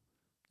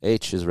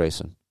 H is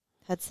racing.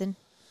 Hudson.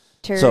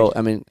 Turd. So,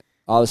 I mean,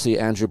 obviously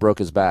Andrew broke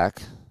his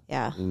back.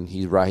 Yeah. And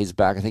he's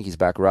back. I think he's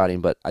back riding,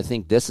 but I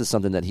think this is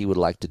something that he would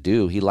like to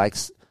do. He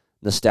likes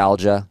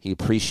nostalgia. He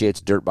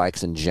appreciates dirt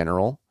bikes in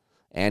general,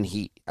 and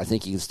I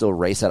think he can still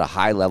race at a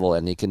high level,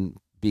 and he can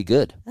be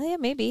good. Oh, yeah,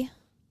 maybe.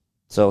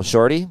 So,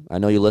 Shorty, I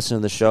know you listen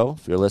to the show.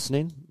 If you're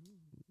listening,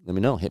 let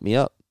me know. Hit me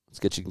up. Let's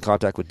get you in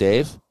contact with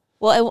Dave.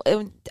 Well, I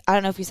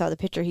don't know if you saw the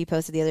picture he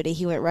posted the other day.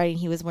 He went riding.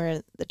 He was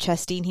wearing the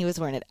chesting. He was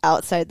wearing it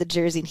outside the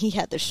jersey, and he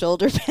had the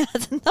shoulder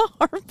pads and the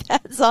arm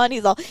pads on.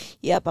 He's all,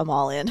 yep, I'm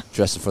all in.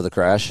 Dressing for the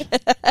crash?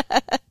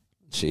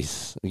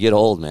 Jeez. You get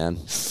old, man.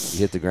 You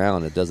hit the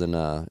ground. It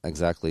doesn't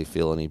exactly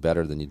feel any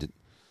better than you did.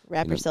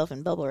 Wrap yourself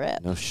in bubble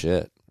wrap. No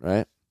shit,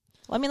 right?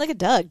 Well, I mean, look at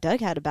Doug. Doug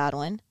had a bad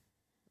one.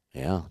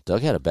 Yeah.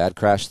 Doug had a bad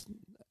crash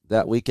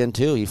that weekend,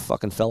 too. He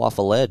fucking fell off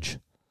a ledge.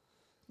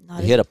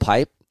 He hit a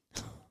pipe.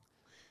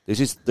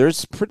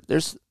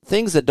 There's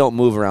things that don't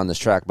move around this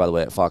track, by the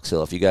way, at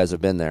Foxhill. If you guys have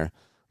been there,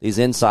 these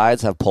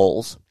insides have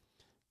poles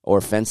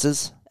or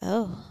fences.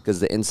 Oh, because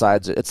the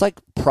insides, it's like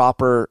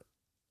proper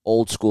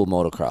old school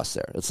motocross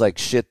there. It's like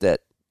shit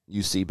that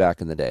you see back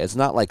in the day. It's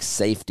not like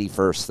safety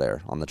first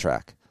there on the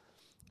track.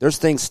 There's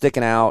things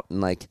sticking out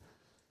and like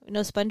no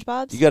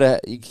SpongeBob's.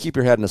 You keep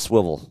your head in a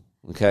swivel,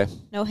 okay?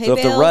 No hay So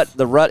bales? if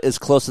the rut is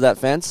close to that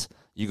fence,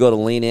 you go to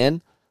lean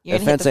in. You're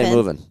That gonna hit fence the ain't fence?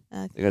 moving.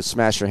 Okay. You're gonna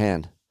smash your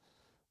hand.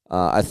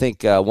 I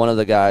think one of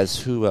the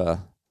guys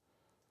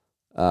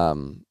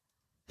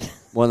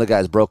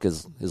broke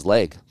his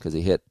leg because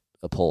he hit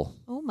a pole.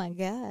 Oh my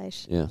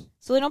gosh! Yeah.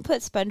 So they don't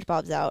put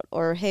SpongeBob's out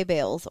or hay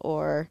bales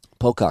or.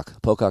 Pocock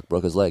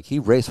broke his leg. He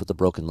raced with a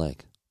broken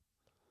leg.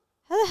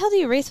 How the hell do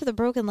you race with a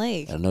broken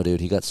leg? I don't know,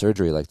 dude. He got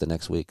surgery like the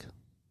next week.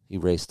 He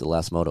raced the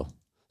last moto.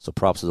 So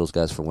props to those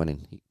guys for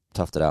winning. He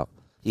toughed it out.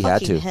 He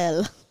had to.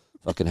 Hell.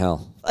 Fucking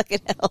hell.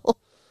 Fucking hell.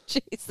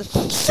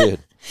 Jesus. Dude.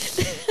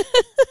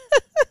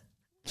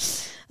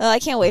 I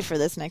can't wait for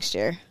this next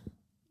year.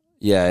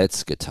 Yeah,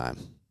 it's a good time.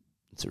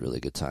 It's a really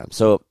good time.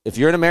 So if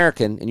you're an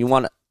American and you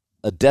want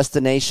a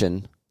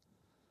destination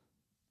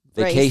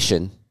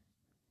vacation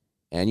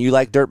and you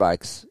like dirt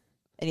bikes,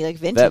 and you like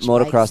vintage Vet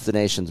Motocross bikes. the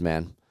Nations,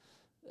 man.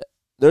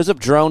 There's a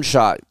drone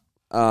shot.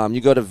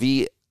 You go to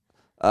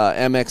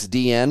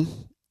VMXDN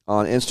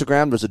on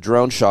Instagram. There's a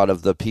drone shot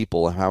of the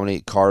people and how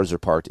many cars are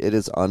parked. It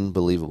is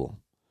unbelievable.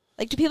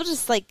 Like, do people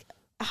just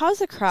how's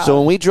the crowd? So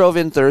when we drove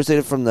in Thursday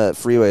from the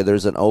freeway,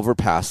 there's an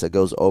overpass that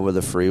goes over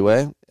the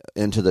freeway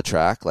into the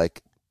track,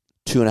 like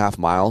 2.5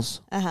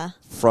 miles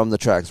from the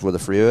tracks where the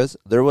freeway is.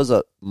 There was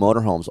a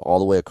motorhomes all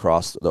the way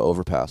across the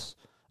overpass.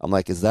 I'm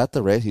like, is that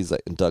the race? He's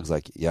like, and Doug's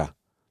like, yeah.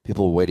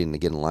 People were waiting to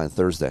get in line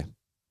Thursday.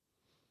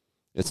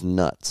 It's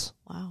nuts.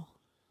 Wow.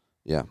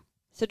 Yeah.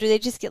 So do they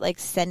just get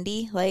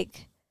sendy?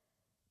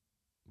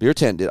 Beer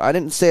tent. I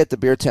didn't stay at the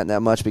beer tent that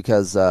much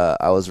because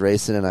I was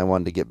racing and I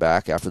wanted to get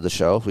back after the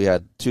show. We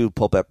had 2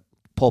 Pulp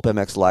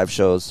MX live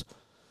shows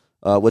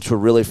which were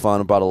really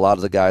fun. Brought a lot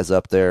of the guys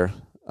up there.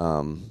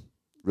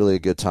 Really a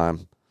good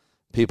time.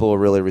 People were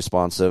really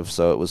responsive,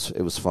 so it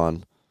was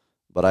fun.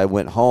 But I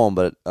went home,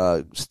 but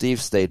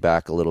Steve stayed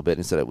back a little bit and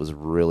he said it was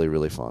really,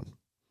 really fun.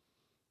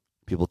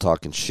 People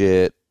talking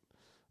shit.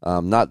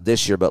 Not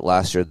this year, but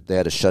last year they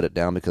had to shut it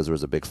down because there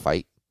was a big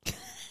fight.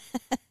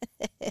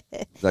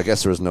 I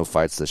guess there was no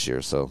fights this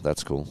year, so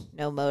that's cool.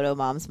 No Moto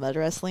Moms Mud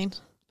Wrestling?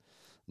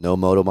 No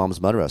Moto Moms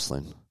Mud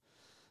Wrestling.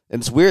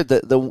 And it's weird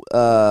that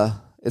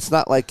it's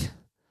not like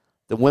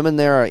the women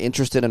there are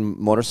interested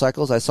in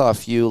motorcycles. I saw a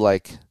few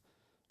like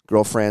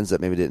girlfriends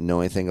that maybe didn't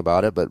know anything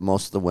about it, but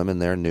most of the women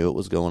there knew what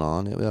was going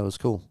on. It was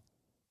cool.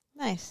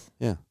 Nice.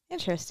 Yeah.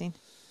 Interesting.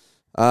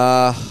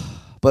 But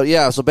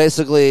yeah, so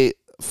basically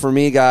for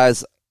me,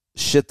 guys,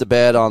 shit the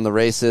bed on the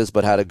races,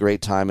 but had a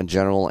great time in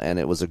general, and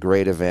it was a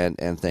great event.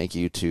 And thank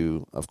you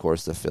to, of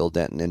course, the Phil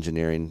Denton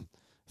Engineering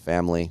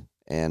family,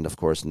 and of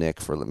course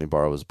Nick for letting me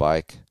borrow his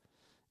bike,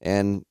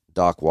 and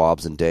Doc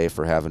Wobbs and Dave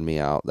for having me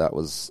out.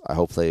 I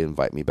hope they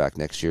invite me back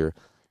next year.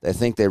 I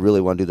think they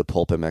really want to do the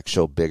Pulp MX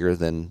show bigger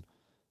than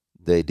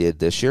they did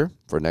this year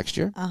for next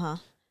year.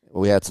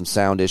 We had some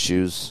sound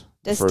issues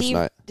the first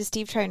night. Does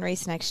Steve try and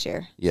race next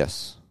year?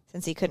 Yes.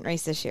 Since he couldn't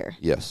race this year?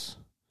 Yes.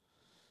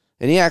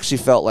 And he actually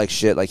felt like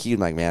shit. Like he was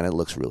like, man, it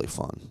looks really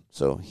fun.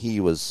 So he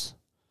was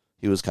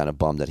kind of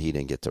bummed that he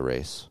didn't get to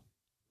race.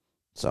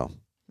 So,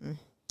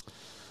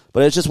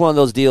 but it's just one of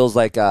those deals.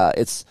 Like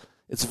it's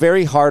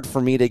very hard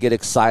for me to get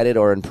excited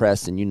or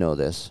impressed, and you know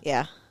this.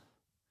 Yeah.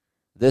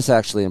 This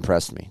actually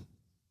impressed me.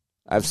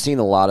 I've seen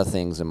a lot of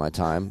things in my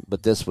time,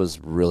 but this was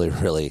really,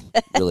 really,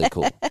 really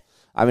cool.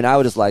 I mean, I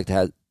would just like to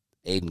have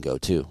Aiden go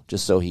too,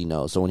 just so he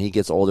knows. So when he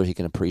gets older, he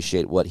can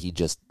appreciate what he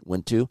just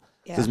went to.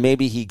 Because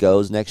maybe he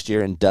goes next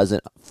year and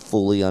doesn't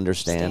fully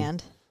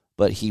understand,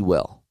 but he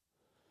will.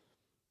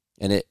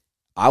 And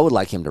I would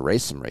like him to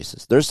race some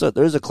races. There's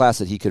a class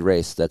that he could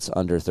race that's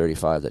under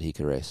 35 that he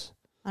could race.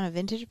 On a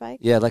vintage bike?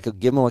 Yeah,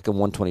 give him like a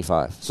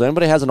 125. So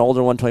anybody has an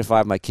older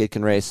 125, my kid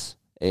can race.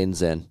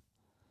 Aiden's in.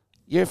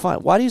 You're fine.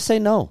 Why do you say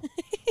no?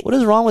 What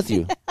is wrong with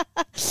you?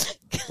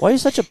 Why are you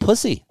such a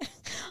pussy?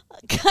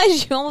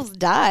 Guys, you almost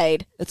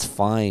died. It's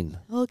fine.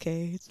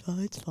 Okay, it's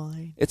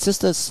fine. It's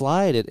just a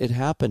slide. It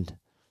happened.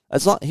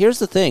 Here's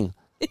the thing.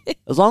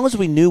 As long as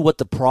we knew what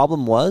the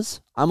problem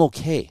was, I'm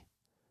okay.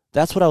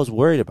 That's what I was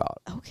worried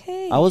about.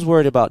 Okay. I was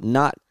worried about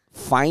not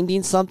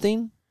finding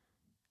something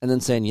and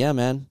then saying, yeah,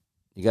 man,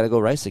 you got to go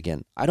race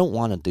again. I don't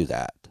want to do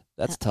that.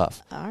 That's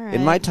tough. All right.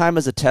 In my time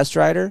as a test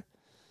rider,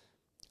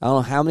 I don't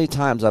know how many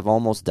times I've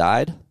almost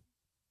died.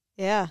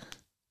 Yeah.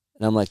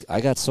 And I'm like,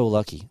 I got so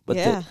lucky. But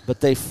yeah. But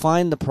they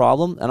find the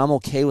problem, and I'm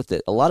okay with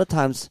it. A lot of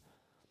times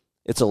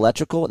it's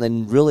electrical, and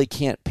they really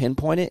can't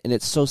pinpoint it, and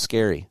it's so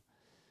scary.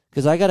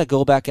 Because I got to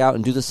go back out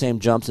and do the same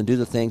jumps and do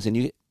the things,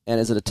 and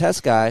as a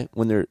test guy,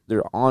 when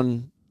they're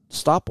on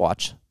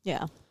stopwatch,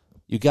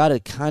 you got to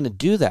kind of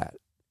do that,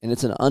 and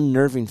it's an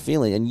unnerving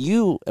feeling. And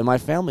you and my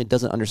family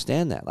doesn't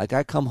understand that. Like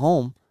I come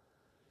home,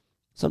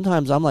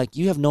 sometimes I'm like,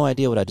 you have no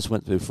idea what I just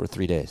went through for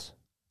 3 days.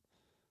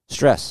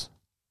 Stress.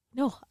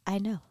 No, I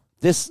know.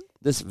 This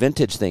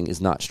vintage thing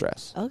is not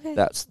stress. Okay.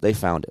 They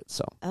found it.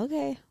 So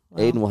okay,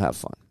 well. Aiden will have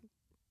fun.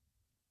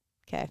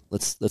 Okay.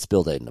 Let's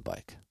build Aiden a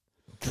bike.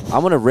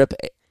 I'm gonna rip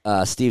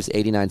Steve's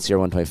 89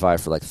 CR125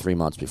 for like 3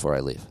 months before I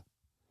leave.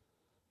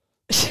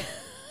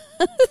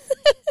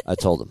 I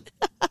told him.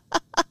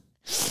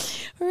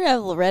 We're going to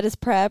have Loretta's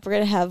prep. We're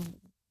going to have,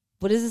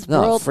 what is this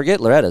No, world? forget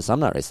Loretta's. I'm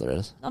not racing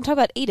Loretta's. I'm talking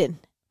about Aiden.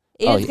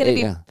 Aiden's going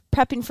to be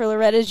prepping for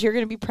Loretta's. You're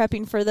going to be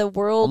prepping for the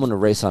world. I'm going to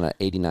race on an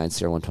 89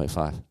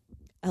 CR125.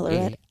 At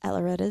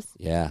Loretta's?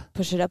 Yeah.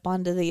 Push it up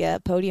onto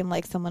the podium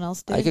like someone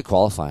else did? I could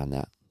qualify on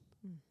that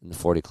in the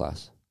 40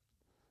 class.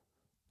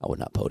 I would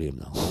not podium,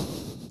 though.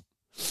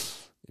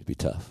 It'd be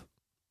tough.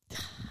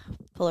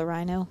 Pull a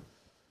rhino?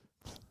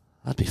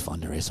 That'd be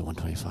fun to race a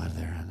 125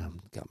 there. And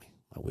got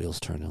my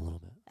wheels turning a little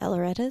bit. At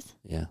Loretta's?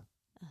 Yeah.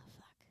 Oh,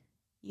 fuck.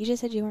 You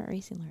just said you weren't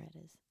racing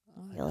Loretta's.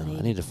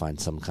 I need to find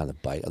some kind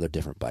of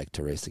different bike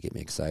to race to get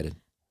me excited.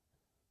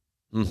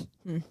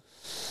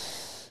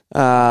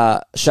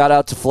 Shout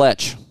out to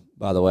Fletch,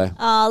 by the way.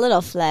 Oh,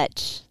 little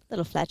Fletch.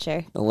 Little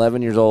Fletcher.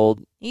 11 years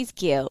old. He's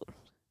cute.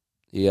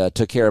 He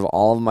took care of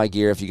all of my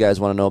gear. If you guys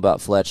want to know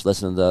about Fletch,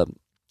 listen to the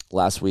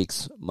last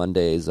week's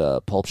Monday's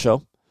Pulp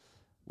Show.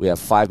 We have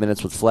 5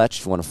 Minutes with Fletch.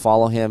 If you want to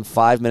follow him,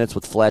 5 Minutes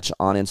with Fletch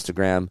on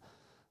Instagram.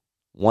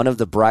 One of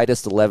the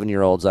brightest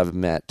 11-year-olds I've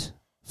met.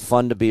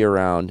 Fun to be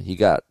around. He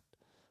got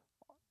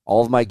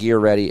all of my gear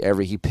ready.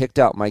 He picked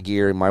out my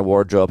gear in my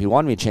wardrobe. He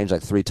wanted me to change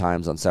like 3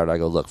 times on Saturday. I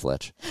go, look,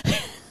 Fletch.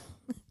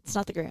 It's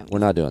not the Grammys. We're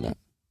not doing that.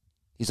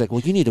 He's like,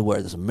 well, you need to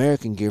wear this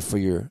American gear for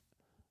your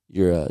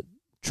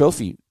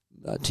trophy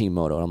team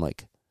moto. And I'm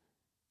like,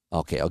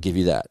 okay, I'll give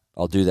you that.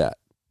 I'll do that.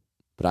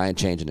 But I ain't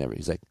changing everything.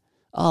 He's like,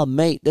 oh,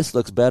 mate, this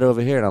looks better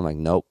over here. And I'm like,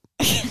 nope.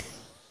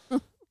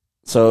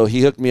 So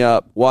he hooked me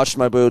up, washed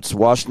my boots,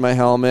 washed my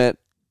helmet,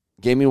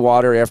 gave me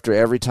water after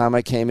every time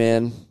I came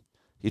in.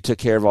 He took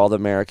care of all the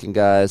American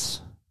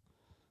guys.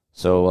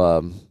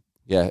 So,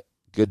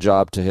 good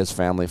job to his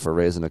family for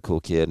raising a cool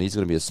kid. And he's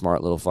going to be a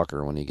smart little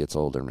fucker when he gets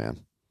older, man.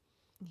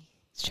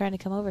 He's trying to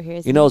come over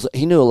here. He knows.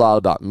 He knew a lot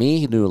about me.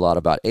 He knew a lot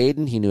about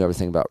Aiden. He knew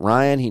everything about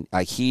Ryan.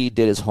 He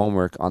did his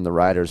homework on the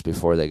riders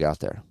before they got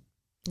there.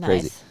 Nice.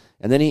 Crazy.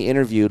 And then he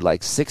interviewed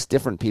like 6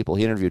 different people.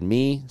 He interviewed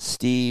me,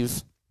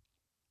 Steve,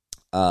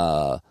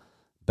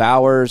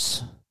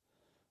 Bowers,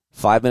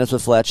 5 Minutes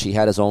with Fletch. He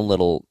had his own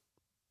little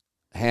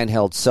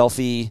handheld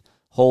selfie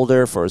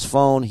holder for his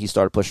phone. He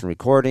started pushing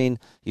recording.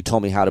 He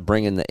told me how to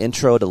bring in the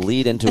intro to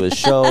lead into his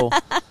show.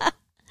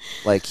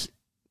 Like,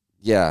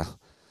 yeah.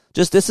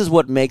 Just this is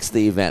what makes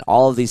the event.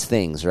 All of these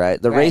things,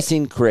 right? The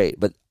racing, great.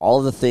 But all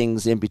of the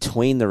things in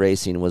between the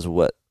racing was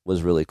what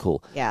was really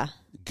cool. Yeah.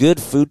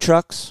 Good food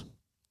trucks.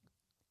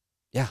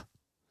 Yeah.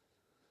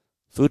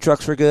 Food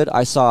trucks were good.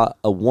 I saw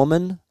a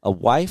woman, a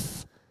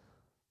wife,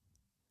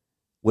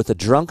 with a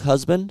drunk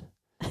husband.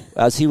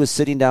 As he was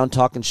sitting down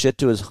talking shit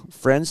to his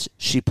friends,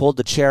 she pulled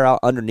the chair out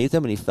underneath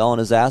him, and he fell on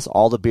his ass.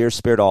 All the beer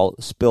spilled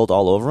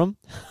all over him.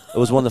 It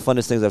was one of the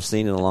funnest things I've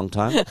seen in a long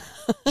time.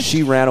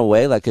 She ran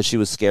away because she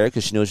was scared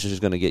because she knew she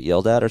was going to get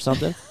yelled at or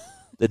something.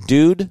 The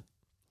dude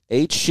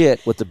ate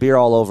shit with the beer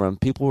all over him.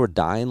 People were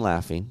dying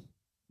laughing.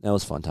 That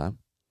was a fun time.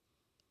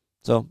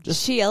 So Did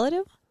she yell at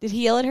him? Did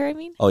he yell at her, I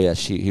mean? Oh, yeah,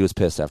 he was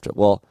pissed after.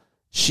 Well,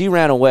 she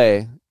ran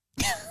away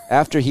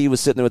after he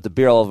was sitting there with the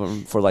beer all over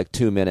him for like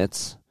 2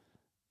 minutes.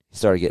 He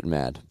started getting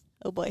mad.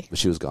 Oh, boy. But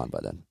she was gone by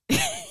then.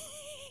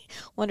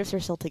 Wonder if they're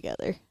still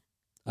together.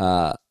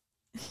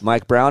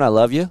 Mike Brown, I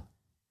love you.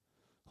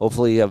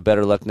 Hopefully you have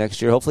better luck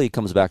next year. Hopefully he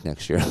comes back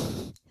next year.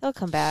 He'll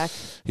come back.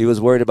 He was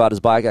worried about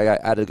his bike. I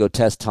had to go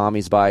test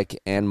Tommy's bike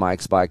and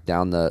Mike's bike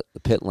down the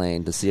pit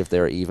lane to see if they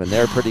were even.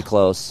 They're pretty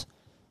close.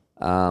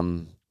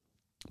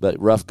 But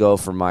rough go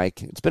for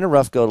Mike. It's been a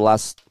rough go to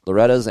last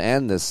Loretta's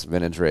and this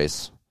vintage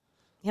race.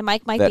 Yeah,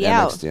 Mike might That be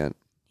out. VMXDN.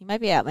 He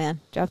might be out, man.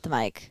 Drop the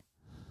mic.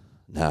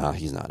 No,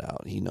 he's not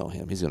out. You know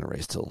him. He's going to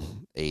race till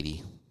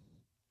 80.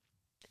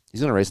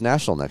 He's going to race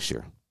national next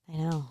year. I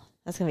know.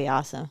 That's going to be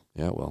awesome.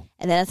 Yeah, well.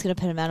 And then it's going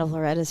to put him out of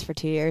Loretta's for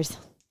 2 years.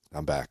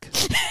 I'm back.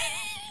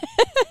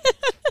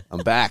 I'm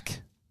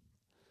back.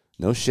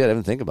 No shit. I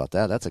didn't think about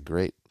that. That's a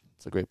great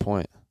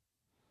point.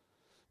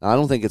 Now, I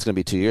don't think it's going to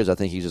be 2 years. I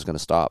think he's just going to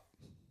stop.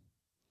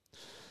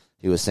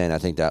 He was saying, I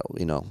think that,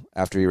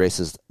 after he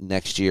races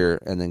next year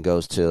and then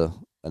goes to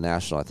a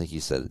national, I think he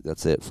said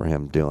that's it for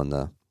him doing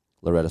the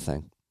Loretta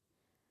thing.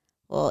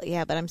 Well,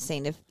 yeah, but I'm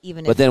saying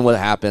But then what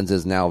happens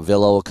is now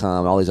Villo will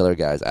come, all these other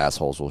guys,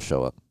 assholes will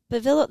show up.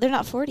 But Villo, they're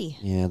not 40.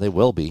 Yeah, they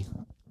will be.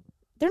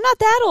 They're not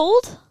that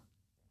old.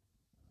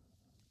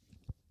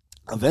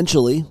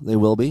 Eventually, they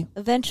will be.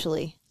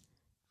 Eventually.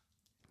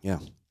 Yeah.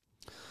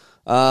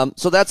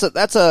 So that's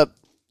a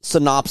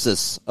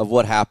synopsis of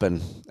what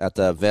happened at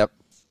the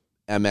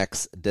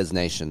VMX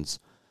Destinations.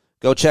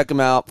 Go check them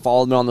out.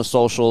 Follow them on the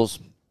socials.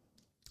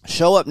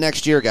 Show up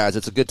next year, guys.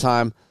 It's a good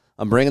time.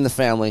 I'm bringing the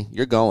family.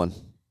 You're going.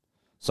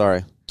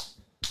 Sorry.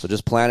 So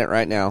just plan it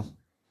right now.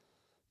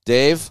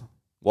 Dave,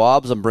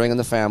 Wobbs, I'm bringing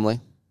the family.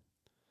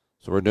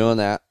 So we're doing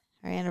that.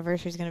 Our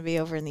anniversary is going to be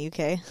over in the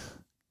UK.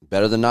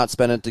 Better than not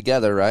spending it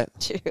together, right?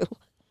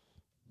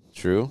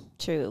 True.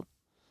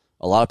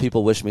 A lot of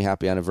people wish me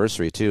happy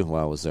anniversary, too,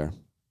 while I was there.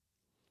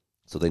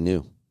 So they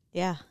knew.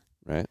 Yeah.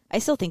 Right? I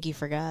still think you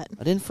forgot.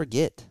 I didn't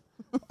forget.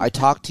 I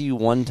talked to you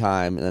one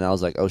time, and then I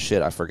was like, oh,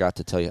 shit, I forgot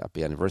to tell you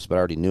happy anniversary, but I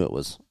already knew it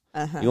was.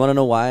 You want to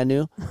know why I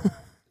knew?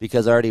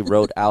 Because I already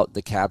wrote out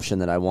the caption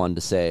that I wanted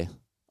to say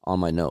on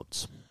my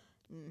notes.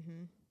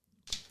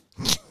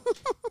 Mm-hmm.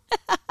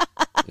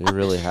 You're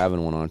really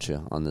having one, aren't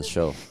you, on this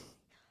show?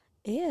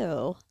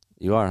 Ew.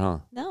 You are, huh?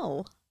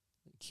 No.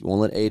 You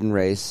won't let Aiden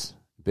race.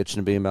 Bitching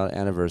to be about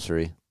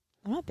anniversary.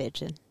 I'm not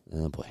bitching.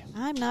 Oh, boy.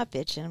 I'm not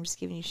bitching. I'm just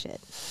giving you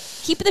shit.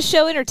 Keep the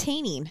show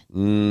entertaining.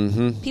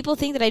 Mm-hmm. People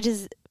think that I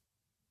just...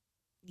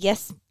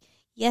 Yes,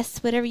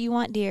 whatever you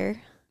want, dear.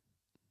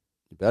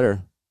 You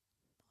better.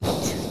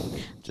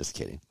 Just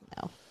kidding.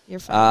 No, you're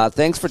fine.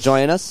 Thanks for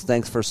joining us.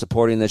 Thanks for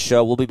supporting this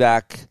show. We'll be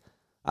back.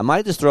 I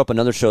might just throw up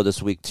another show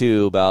this week,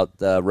 too, about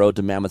the Road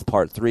to Mammoth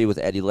Part 3 with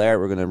Eddie Laird.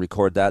 We're going to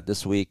record that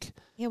this week.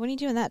 Yeah, when are you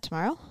doing that?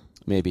 Tomorrow?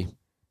 Maybe.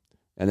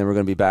 And then we're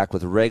going to be back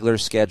with regular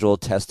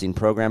scheduled testing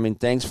programming.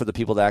 Thanks for the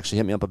people that actually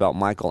hit me up about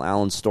Michael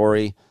Allen's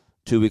story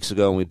 2 weeks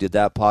ago when we did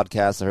that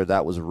podcast. I heard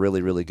that was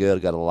really, really good.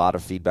 I got a lot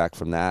of feedback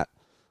from that.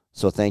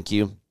 So thank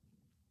you.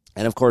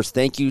 And, of course,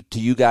 thank you to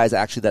you guys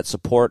actually that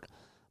support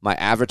my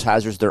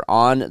advertisers. They're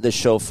on this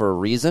show for a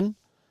reason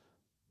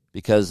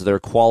because they're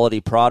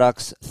quality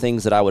products,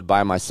 things that I would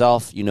buy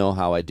myself. You know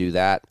how I do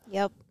that.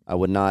 Yep. I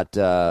would not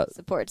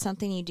support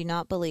something you do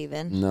not believe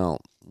in. No.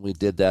 We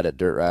did that at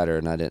Dirt Rider,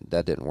 and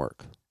that didn't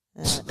work.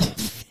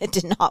 It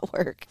did not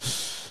work.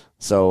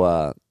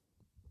 So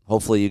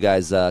hopefully you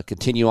guys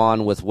continue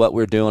on with what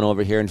we're doing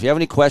over here. And if you have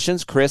any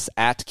questions, Chris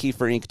at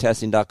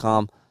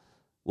KeeferIncTesting.com.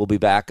 We'll be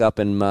back up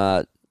and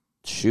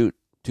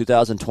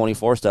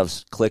 2024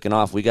 stuff's clicking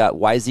off. We got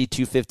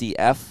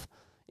YZ250F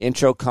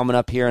intro coming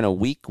up here in a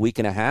week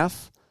and a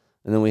half.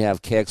 And then we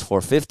have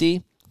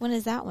KX450. When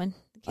is that one?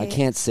 I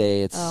can't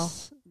say.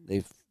 It's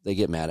they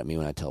get mad at me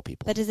when I tell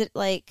people. But is it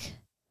like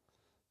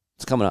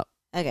It's coming up.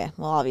 Okay.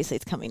 Well, obviously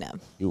it's coming up.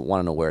 You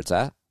want to know where it's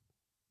at? Is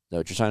that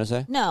what you're trying to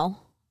say? No.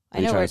 What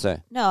are you trying to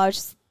say? No, I was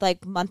just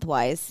like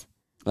month-wise.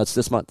 That's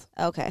this month.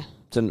 Okay.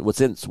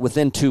 It's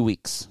within 2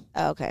 weeks.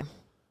 Okay.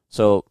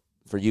 So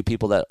for you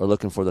people that are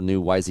looking for the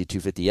new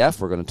YZ250F,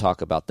 we're going to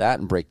talk about that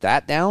and break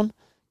that down.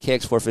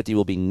 KX450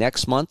 will be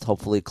next month,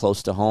 hopefully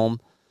close to home,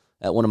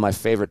 at one of my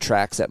favorite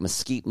tracks at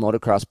Mesquite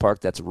Motocross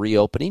Park that's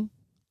reopening.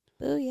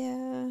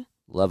 Booyah.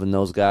 Loving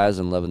those guys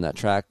and loving that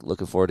track.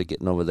 Looking forward to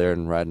getting over there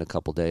and riding a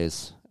couple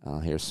days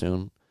here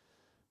soon.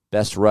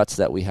 Best ruts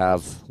that we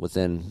have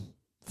within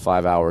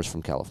 5 hours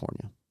from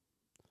California.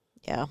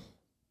 Yeah.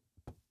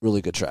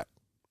 Really good track.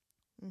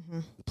 Mm-hmm.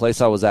 The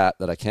place I was at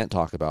that I can't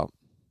talk about.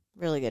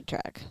 Really good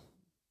track.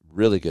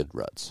 Really good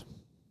ruts.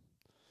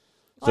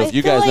 So Well, if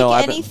you I feel guys know,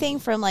 like I've been, anything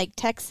from like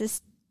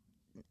Texas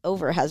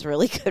over has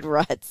really good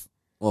ruts.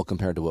 well,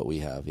 compared to what we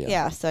have, yeah.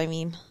 Yeah, so I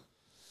mean,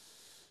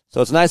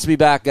 So it's nice to be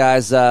back,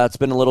 guys. It's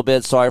been a little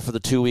bit. Sorry for the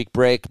 2-week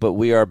break, but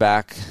we are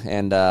back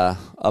and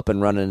up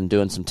and running and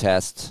doing some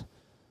tests.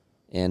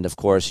 And, of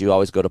course, you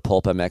always go to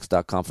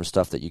pulpmx.com for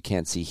stuff that you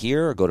can't see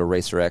here, or go to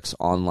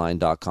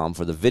racerxonline.com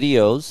for the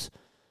videos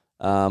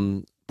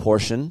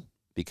portion,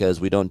 because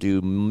we don't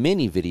do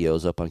many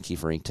videos up on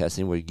Keefer Inc.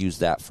 testing. We use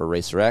that for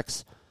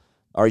RacerX.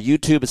 Our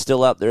YouTube is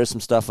still up. There is some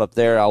stuff up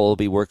there. I will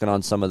be working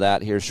on some of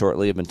that here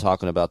shortly. I've been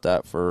talking about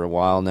that for a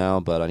while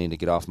now, but I need to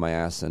get off my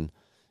ass and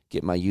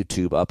get my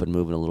YouTube up and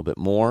moving a little bit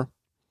more.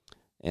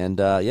 And,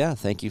 yeah,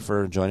 thank you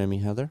for joining me,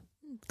 Heather.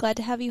 glad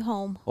to have you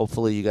home.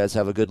 Hopefully you guys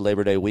have a good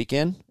Labor Day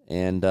weekend,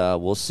 and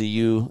we'll see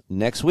you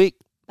next week.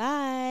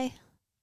 Bye.